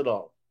 Who wins it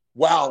all?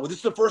 Wow. Well, this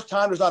is the first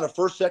time there's not a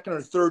first, second,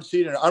 or third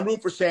seed. And I'm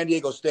rooting for San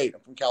Diego State. I'm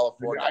from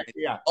California.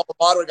 Yeah.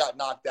 Alma got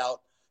knocked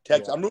out.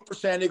 Texas. Yeah. I'm rooting for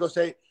San Diego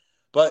State.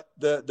 But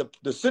the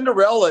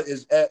Cinderella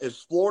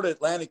is Florida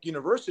Atlantic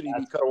University.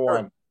 That's the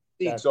one.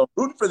 So I'm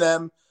rooting for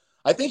them.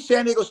 I think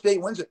San Diego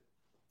State wins it.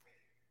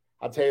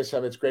 I'll tell you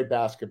something. It's great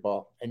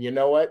basketball. And you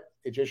know what?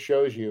 It just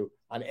shows you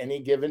on any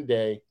given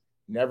day,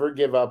 never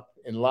give up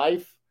in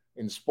life,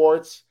 in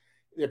sports.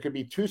 There could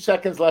be 2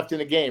 seconds left in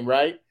the game,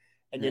 right?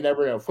 And you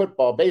never know.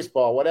 Football,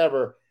 baseball,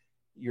 whatever.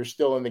 You're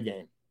still in the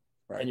game.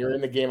 Right. And you're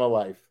in the game of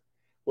life.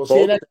 We'll see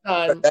you next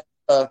time.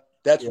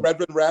 That's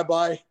Reverend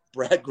Rabbi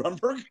Brad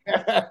Grunberg?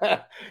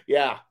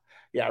 Yeah,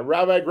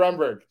 Rabbi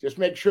Grunberg. Just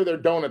make sure there are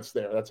donuts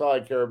there. That's all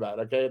I care about,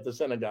 okay, at the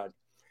synagogue.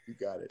 You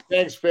got it.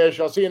 Thanks, Fish.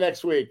 I'll see you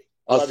next week.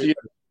 I'll see you.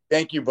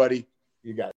 Thank you, buddy. You got it.